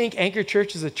 don't you think Anchor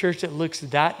Church is a church that looks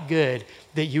that good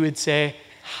that you would say,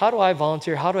 "How do I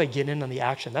volunteer? How do I get in on the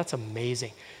action?" That's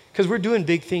amazing. Because we're doing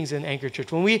big things in Anchor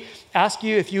Church. When we ask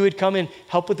you if you would come and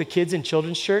help with the kids in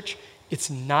children's church, it's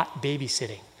not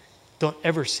babysitting. Don't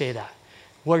ever say that.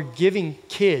 We're giving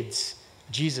kids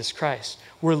Jesus Christ.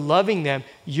 We're loving them.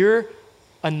 You're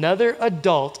another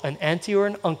adult, an auntie or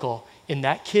an uncle, in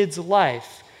that kid's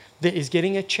life that is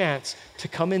getting a chance to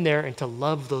come in there and to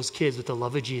love those kids with the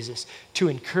love of Jesus, to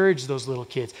encourage those little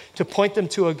kids, to point them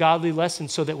to a godly lesson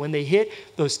so that when they hit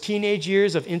those teenage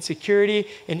years of insecurity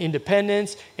and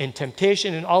independence and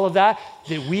temptation and all of that,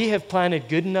 that we have planted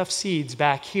good enough seeds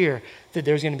back here that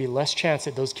there's going to be less chance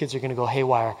that those kids are going to go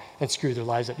haywire and screw their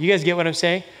lives up. You guys get what I'm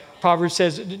saying? Proverbs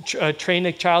says, train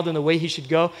a child in the way he should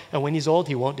go, and when he's old,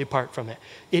 he won't depart from it.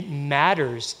 It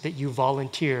matters that you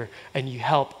volunteer and you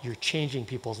help. You're changing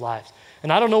people's lives.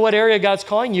 And I don't know what area God's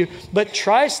calling you, but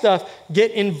try stuff. Get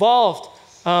involved.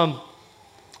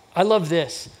 I love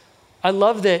this. I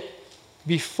love that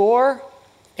before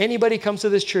anybody comes to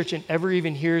this church and ever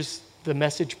even hears the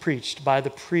message preached by the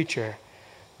preacher,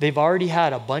 they've already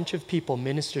had a bunch of people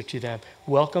minister to them,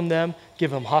 welcome them, give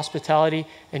them hospitality,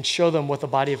 and show them what the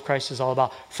body of Christ is all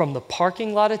about. From the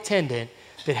parking lot attendant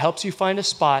that helps you find a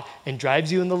spot and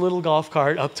drives you in the little golf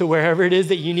cart up to wherever it is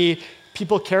that you need,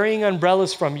 people carrying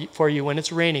umbrellas for you when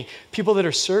it's raining, people that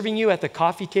are serving you at the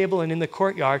coffee table and in the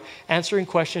courtyard, answering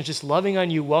questions, just loving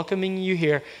on you, welcoming you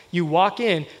here. You walk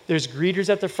in, there's greeters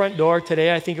at the front door.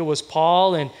 Today, I think it was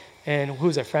Paul and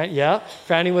who's that, Fran? Yeah,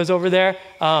 Franny was over there.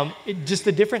 Just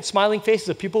the different smiling faces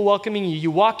of people welcoming you.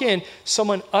 You walk in,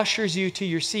 someone ushers you to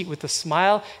your seat with a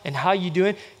smile and how you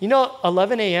doing. You know,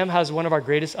 11 a.m. has one of our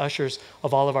greatest ushers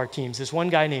of all of our teams. This one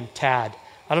guy named Tad.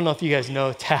 I don't know if you guys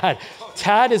know Tad.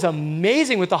 Tad is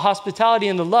amazing with the hospitality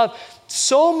and the love.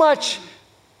 So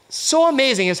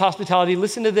amazing his hospitality.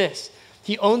 Listen to this.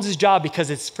 He owns his job because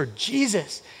it's for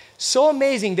Jesus. So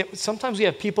amazing that sometimes we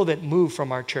have people that move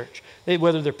from our church,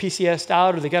 whether they're PCS'd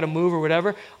out or they got to move or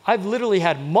whatever. I've literally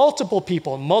had multiple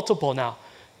now,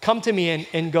 come to me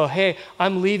and go, hey,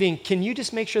 I'm leaving. Can you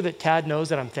just make sure that Tad knows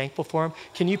that I'm thankful for him?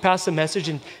 Can you pass the message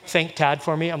and thank Tad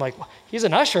for me? I'm like, he's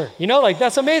an usher,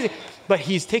 that's amazing. But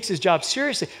he takes his job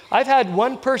seriously. I've had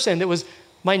one person that was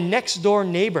my next door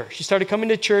neighbor. She started coming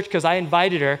to church because I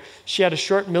invited her. She had a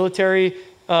short military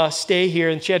stay here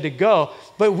and she had to go.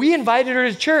 But we invited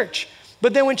her to church.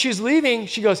 But then when she was leaving,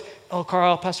 she goes, oh,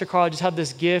 Pastor Carl, I just have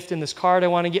this gift and this card I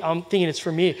want to get. I'm thinking it's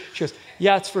for me. She goes,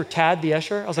 yeah, it's for Tad the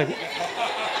usher. I was like,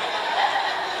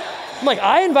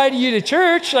 I invited you to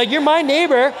church. You're my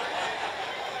neighbor.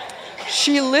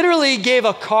 She literally gave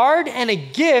a card and a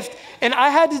gift and I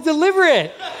had to deliver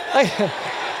it.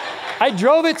 I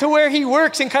drove it to where he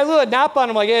works in Kailua, Napa.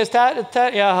 And I'm like, hey, it's Tad.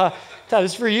 Yeah, Tad,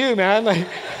 it's for you, man.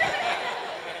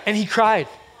 And he cried.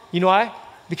 You know why?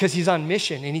 Because he's on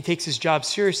mission and he takes his job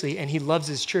seriously and he loves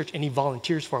his church and he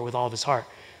volunteers for it with all of his heart.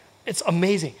 It's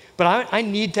amazing. But I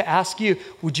need to ask you,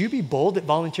 would you be bold at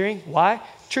volunteering? Why?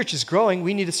 Church is growing.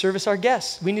 We need to service our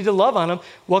guests. We need to love on them,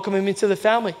 welcome them into the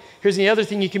family. Here's the other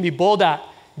thing you can be bold at,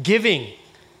 giving.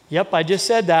 Yep, I just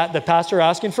said that. The pastor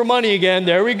asking for money again.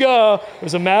 There we go. It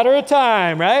was a matter of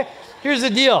time, right? Here's the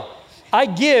deal. I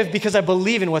give because I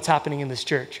believe in what's happening in this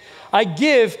church. I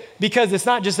give because it's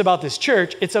not just about this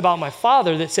church, it's about my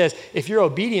Father that says, if you're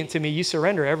obedient to me, you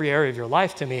surrender every area of your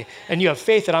life to me, and you have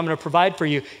faith that I'm going to provide for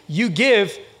you. You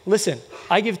give, listen,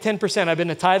 I give 10%. I've been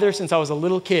a tither since I was a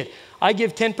little kid. I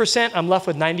give 10%, I'm left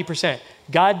with 90%.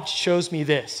 God shows me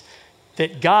this,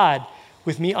 that God,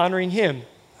 with me honoring him,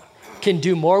 can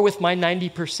do more with my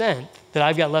 90% that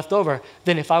I've got left over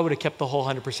than if I would have kept the whole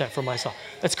 100% for myself.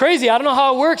 That's crazy. I don't know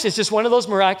how it works. It's just one of those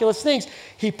miraculous things.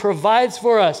 He provides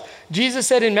for us. Jesus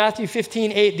said in Matthew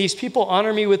 15:8, these people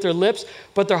honor me with their lips,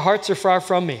 but their hearts are far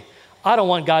from me. I don't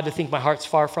want God to think my heart's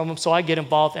far from him, so I get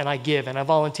involved and I give and I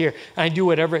volunteer and I do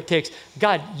whatever it takes.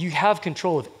 God, you have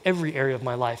control of every area of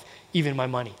my life, even my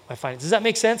money, my finances. Does that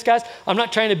make sense, guys? I'm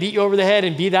not trying to beat you over the head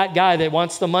and be that guy that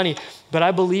wants the money, but I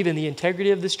believe in the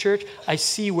integrity of this church. I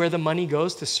see where the money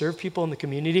goes to serve people in the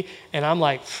community, and I'm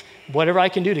like, whatever I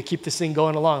can do to keep this thing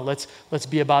going along, let's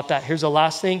be about that. Here's the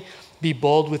last thing, be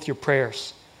bold with your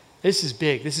prayers. This is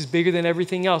big. This is bigger than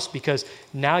everything else because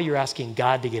now you're asking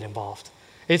God to get involved.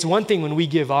 It's one thing when we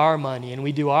give our money and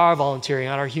we do our volunteering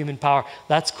on our human power.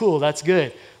 That's cool. That's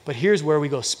good. But here's where we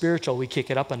go spiritual. We kick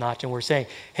it up a notch and we're saying,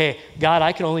 hey, God,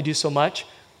 I can only do so much,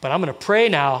 but I'm going to pray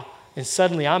now. And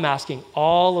suddenly I'm asking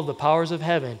all of the powers of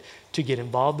heaven to get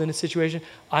involved in a situation.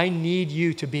 I need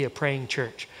you to be a praying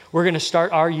church. We're going to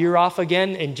start our year off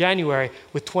again in January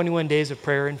with 21 days of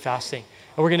prayer and fasting.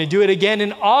 And we're going to do it again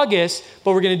in August,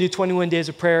 but we're going to do 21 days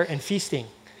of prayer and feasting.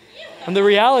 And the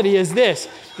reality is this,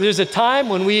 there's a time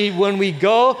when we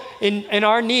go in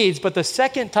our needs, but the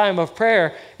second time of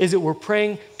prayer is that we're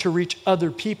praying to reach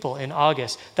other people in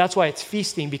August. That's why it's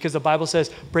feasting, because the Bible says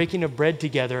breaking of bread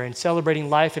together and celebrating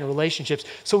life and relationships.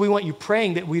 So we want you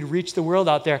praying that we'd reach the world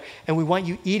out there, and we want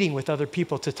you eating with other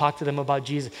people to talk to them about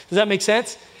Jesus. Does that make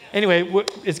sense? Anyway,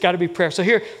 it's got to be prayer. So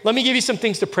here, let me give you some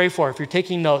things to pray for. If you're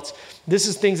taking notes, this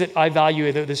is things that I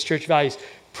value, that this church values.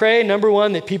 Pray, number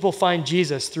one, that people find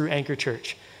Jesus through Anchor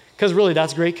Church. Because really,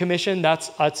 that's Great Commission.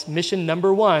 That's mission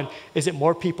number one, is that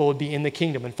more people would be in the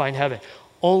kingdom and find heaven.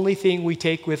 Only thing we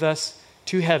take with us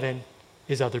to heaven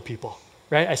is other people,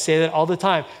 right? I say that all the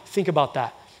time. Think about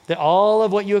that. That all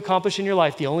of what you accomplish in your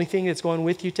life, the only thing that's going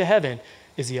with you to heaven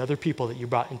is the other people that you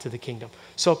brought into the kingdom.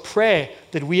 So pray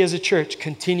that we as a church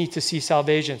continue to see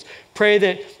salvations. Pray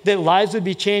that lives would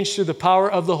be changed through the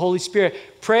power of the Holy Spirit.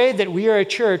 Pray that we are a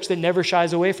church that never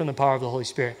shies away from the power of the Holy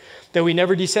Spirit. That we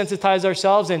never desensitize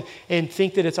ourselves and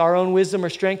think that it's our own wisdom or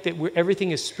strength, that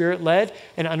everything is Spirit-led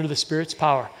and under the Spirit's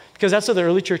power. Because that's what the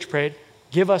early church prayed.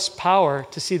 Give us power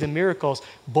to see the miracles,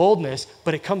 boldness,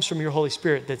 but it comes from your Holy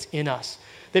Spirit that's in us.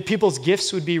 That people's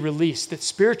gifts would be released, that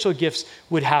spiritual gifts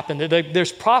would happen, that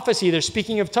there's prophecy, there's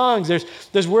speaking of tongues,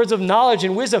 there's words of knowledge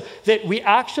and wisdom, that we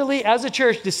actually, as a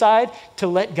church, decide to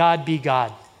let God be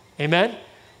God. Amen?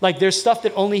 Like there's stuff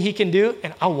that only He can do,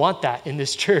 and I want that in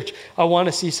this church. I want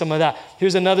to see some of that.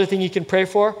 Here's another thing you can pray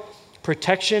for: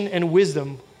 protection and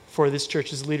wisdom for this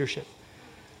church's leadership.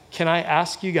 Can I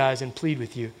ask you guys and plead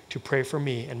with you to pray for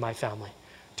me and my family,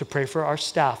 to pray for our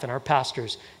staff and our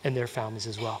pastors and their families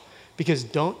as well? Because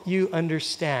don't you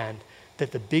understand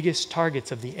that the biggest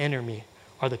targets of the enemy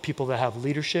are the people that have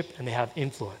leadership and they have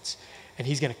influence? And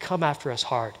he's going to come after us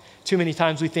hard. Too many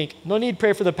times we think, no need to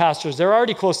pray for the pastors. They're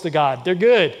already close to God. They're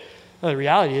good. No, the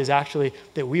reality is actually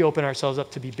that we open ourselves up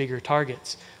to be bigger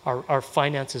targets. Our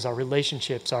finances, our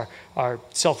relationships, our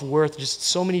self-worth, just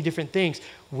so many different things.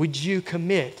 Would you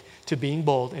commit to being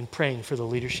bold and praying for the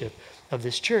leadership of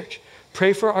this church?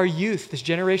 Pray for our youth, this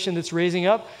generation that's raising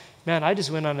up. Man, I just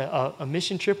went on a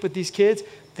mission trip with these kids.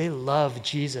 They love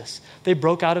Jesus. They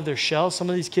broke out of their shell. Some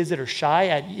of these kids that are shy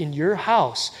in your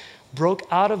house broke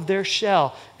out of their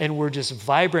shell and were just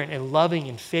vibrant and loving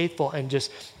and faithful and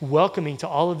just welcoming to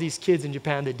all of these kids in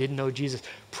Japan that didn't know Jesus.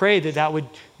 Pray that would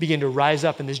begin to rise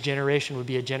up and this generation would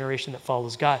be a generation that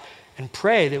follows God. And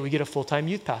pray that we get a full-time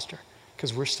youth pastor,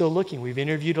 because we're still looking. We've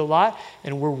interviewed a lot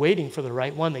and we're waiting for the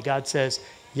right one that God says,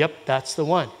 yep, that's the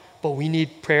one. But we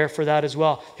need prayer for that as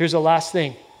well. Here's the last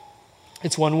thing.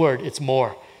 It's one word. It's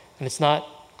more. And it's not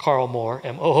Carl Moore,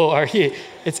 M-O-O-R-E.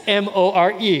 It's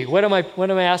M-O-R-E. What am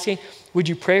I asking? Would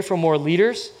you pray for more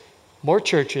leaders, more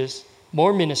churches,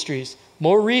 more ministries,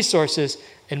 more resources,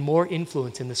 and more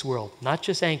influence in this world? Not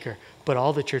just Anchor, but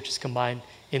all the churches combined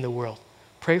in the world.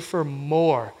 Pray for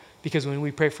more, because when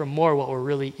we pray for more, what we're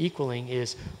really equaling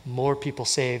is more people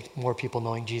saved, more people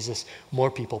knowing Jesus, more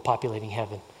people populating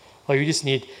heaven. Well, you just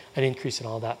need an increase in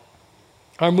all that.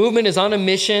 Our movement is on a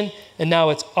mission, and now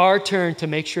it's our turn to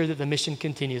make sure that the mission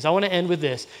continues. I want to end with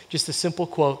this, just a simple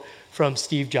quote from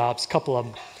Steve Jobs, a couple of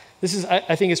them. This is,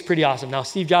 I think it's pretty awesome. Now,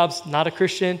 Steve Jobs, not a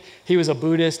Christian. He was a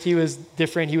Buddhist. He was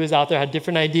different. He was out there, had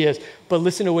different ideas. But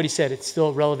listen to what he said. It's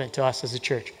still relevant to us as a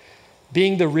church.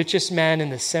 Being the richest man in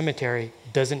the cemetery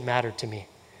doesn't matter to me.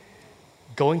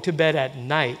 Going to bed at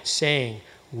night saying,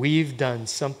 we've done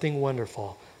something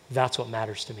wonderful, that's what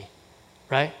matters to me,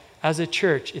 right? As a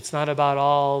church, it's not about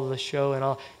all the show and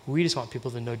all. We just want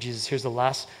people to know Jesus. Here's the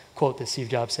last quote that Steve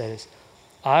Jobs said is,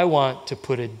 I want to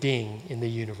put a ding in the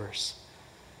universe.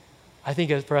 I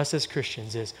think for us as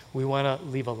Christians is we want to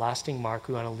leave a lasting mark.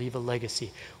 We want to leave a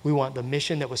legacy. We want the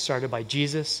mission that was started by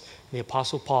Jesus and the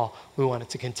Apostle Paul, we want it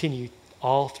to continue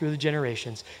all through the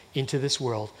generations into this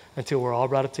world until we're all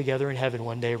brought up together in heaven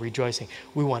one day rejoicing.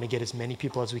 We want to get as many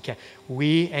people as we can.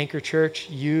 We, Anchor Church,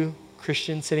 you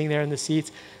Christians sitting there in the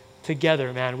seats,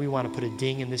 together, man, we want to put a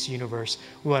ding in this universe.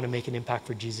 We want to make an impact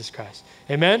for Jesus Christ.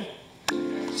 Amen?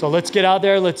 So let's get out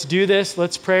there. Let's do this.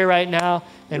 Let's pray right now,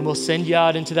 and we'll send you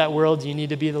out into that world you need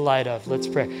to be the light of. Let's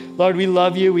pray. Lord, we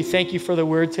love you. We thank you for the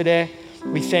word today.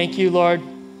 We thank you, Lord,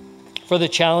 for the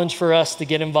challenge for us to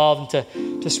get involved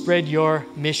and to spread your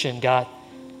mission, God.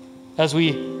 As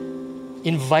we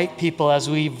invite people, as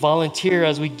we volunteer,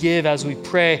 as we give, as we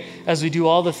pray, as we do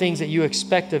all the things that you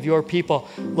expect of your people,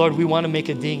 Lord, we want to make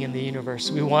a ding in the universe.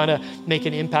 We want to make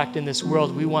an impact in this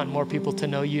world. We want more people to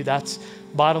know you. That's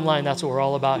bottom line. That's what we're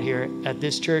all about here at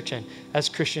this church and as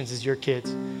Christians, as your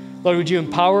kids. Lord, would you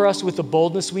empower us with the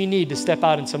boldness we need to step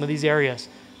out in some of these areas?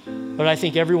 Lord, I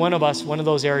think every one of us, one of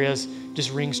those areas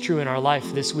just rings true in our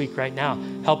life this week, right now.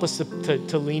 Help us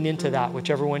to lean into that,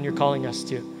 whichever one you're calling us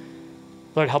to.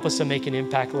 Lord, help us to make an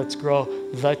impact. Let's grow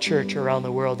the church around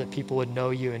the world that people would know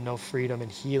you and know freedom and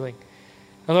healing.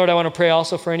 And Lord, I want to pray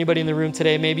also for anybody in the room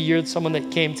today. Maybe you're someone that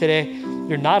came today.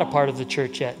 You're not a part of the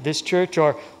church yet, this church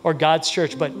or God's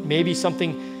church, but maybe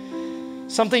something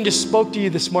just spoke to you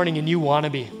this morning and you want to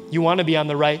be. You want to be on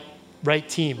the right right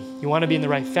team. You want to be in the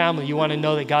right family. You want to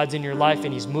know that God's in your life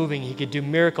and he's moving. He could do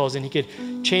miracles and he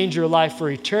could change your life for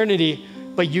eternity,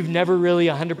 but you've never really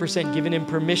 100% given him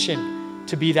permission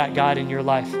to be that God in your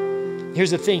life.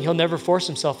 Here's the thing, he'll never force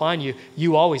himself on you.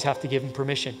 You always have to give him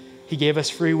permission. He gave us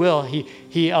free will.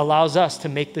 He allows us to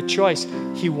make the choice.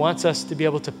 He wants us to be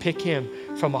able to pick him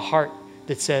from a heart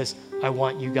that says, I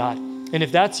want you, God. And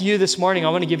if that's you this morning, I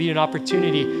want to give you an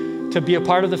opportunity to be a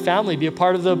part of the family, be a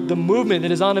part of the movement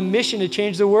that is on a mission to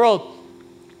change the world.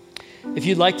 If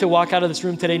you'd like to walk out of this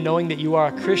room today knowing that you are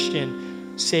a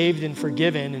Christian, saved and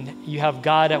forgiven, and you have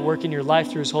God at work in your life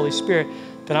through his Holy Spirit,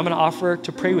 then I'm going to offer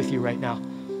to pray with you right now.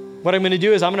 What I'm going to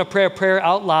do is I'm going to pray a prayer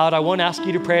out loud. I won't ask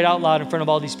you to pray it out loud in front of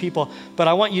all these people, but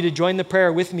I want you to join the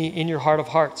prayer with me in your heart of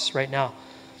hearts right now.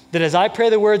 That as I pray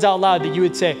the words out loud, that you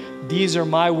would say, these are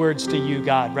my words to you,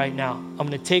 God, right now. I'm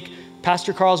going to take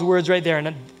Pastor Carl's words right there,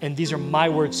 and these are my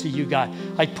words to you, God.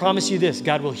 I promise you this,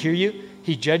 God will hear you.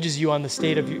 He judges you on the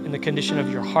state of in the condition of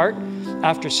your heart.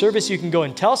 After service, you can go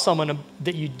and tell someone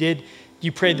that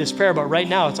you prayed this prayer, but right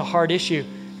now it's a hard issue,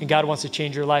 and God wants to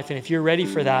change your life. And if you're ready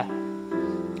for that,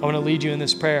 I want to lead you in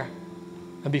this prayer.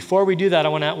 And before we do that, I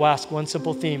want to ask one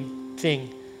simple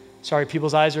thing. Sorry,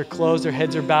 people's eyes are closed, their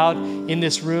heads are bowed in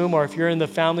this room, or if you're in the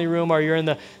family room, or you're in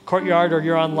the courtyard, or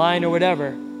you're online, or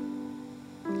whatever.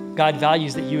 God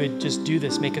values that you would just do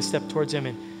this, make a step towards him.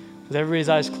 And with everybody's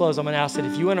eyes closed, I'm going to ask that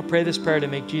if you want to pray this prayer to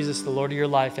make Jesus the Lord of your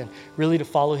life and really to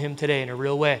follow him today in a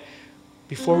real way,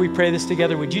 before we pray this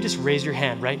together, would you just raise your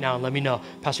hand right now and let me know,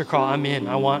 Pastor Carl, I'm in.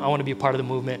 I want to be a part of the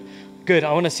movement. Good.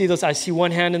 I want to see those. I see one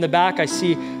hand in the back. I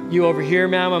see you over here,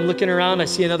 ma'am. I'm looking around. I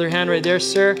see another hand right there,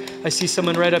 sir. I see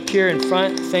someone right up here in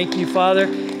front. Thank you, Father.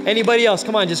 Anybody else?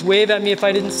 Come on, just wave at me if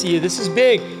I didn't see you. This is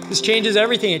big. This changes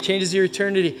everything. It changes your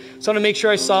eternity. So I want to make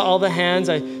sure I saw all the hands.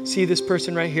 I see this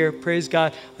person right here. Praise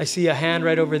God. I see a hand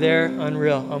right over there.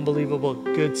 Unreal. Unbelievable.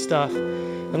 Good stuff.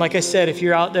 And like I said, if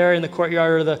you're out there in the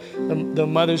courtyard or the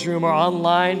mother's room or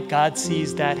online, God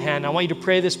sees that hand. I want you to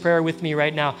pray this prayer with me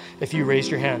right now if you raise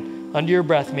your hand. Under your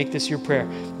breath, make this your prayer.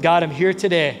 God, I'm here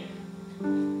today,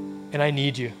 and I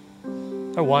need you.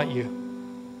 I want you.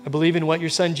 I believe in what your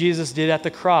son Jesus did at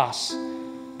the cross,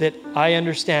 that I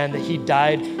understand that he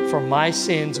died for my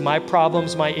sins, my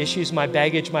problems, my issues, my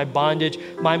baggage, my bondage,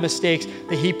 my mistakes,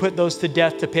 that he put those to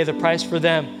death to pay the price for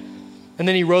them. And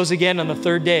then he rose again on the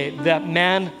third day. That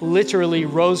man literally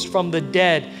rose from the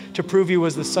dead to prove he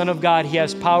was the Son of God. He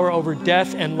has power over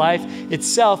death and life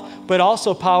itself, but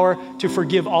also power to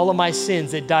forgive all of my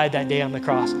sins that died that day on the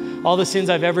cross. All the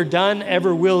sins I've ever done,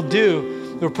 ever will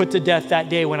do, were put to death that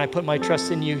day when I put my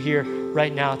trust in you here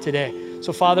right now today.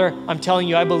 So Father, I'm telling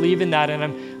you, I believe in that, and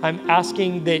I'm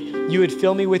asking that you would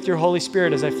fill me with your Holy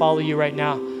Spirit as I follow you right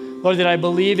now. Lord, that I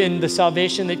believe in the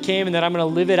salvation that came and that I'm going to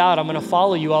live it out. I'm going to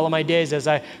follow you all of my days as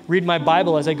I read my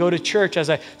Bible, as I go to church, as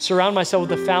I surround myself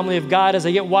with the family of God, as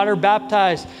I get water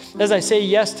baptized, as I say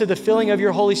yes to the filling of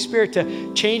your Holy Spirit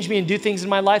to change me and do things in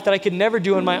my life that I could never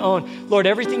do on my own. Lord,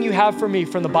 everything you have for me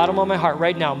from the bottom of my heart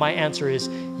right now, my answer is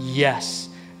yes.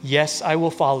 Yes, I will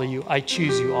follow you. I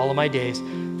choose you all of my days.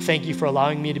 Thank you for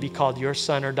allowing me to be called your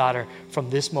son or daughter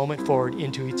from this moment forward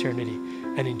into eternity.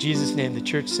 And in Jesus' name, the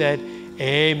church said,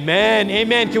 amen.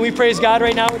 Amen. Can we praise God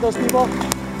right now with those people?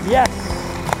 Yes.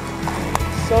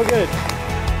 So good.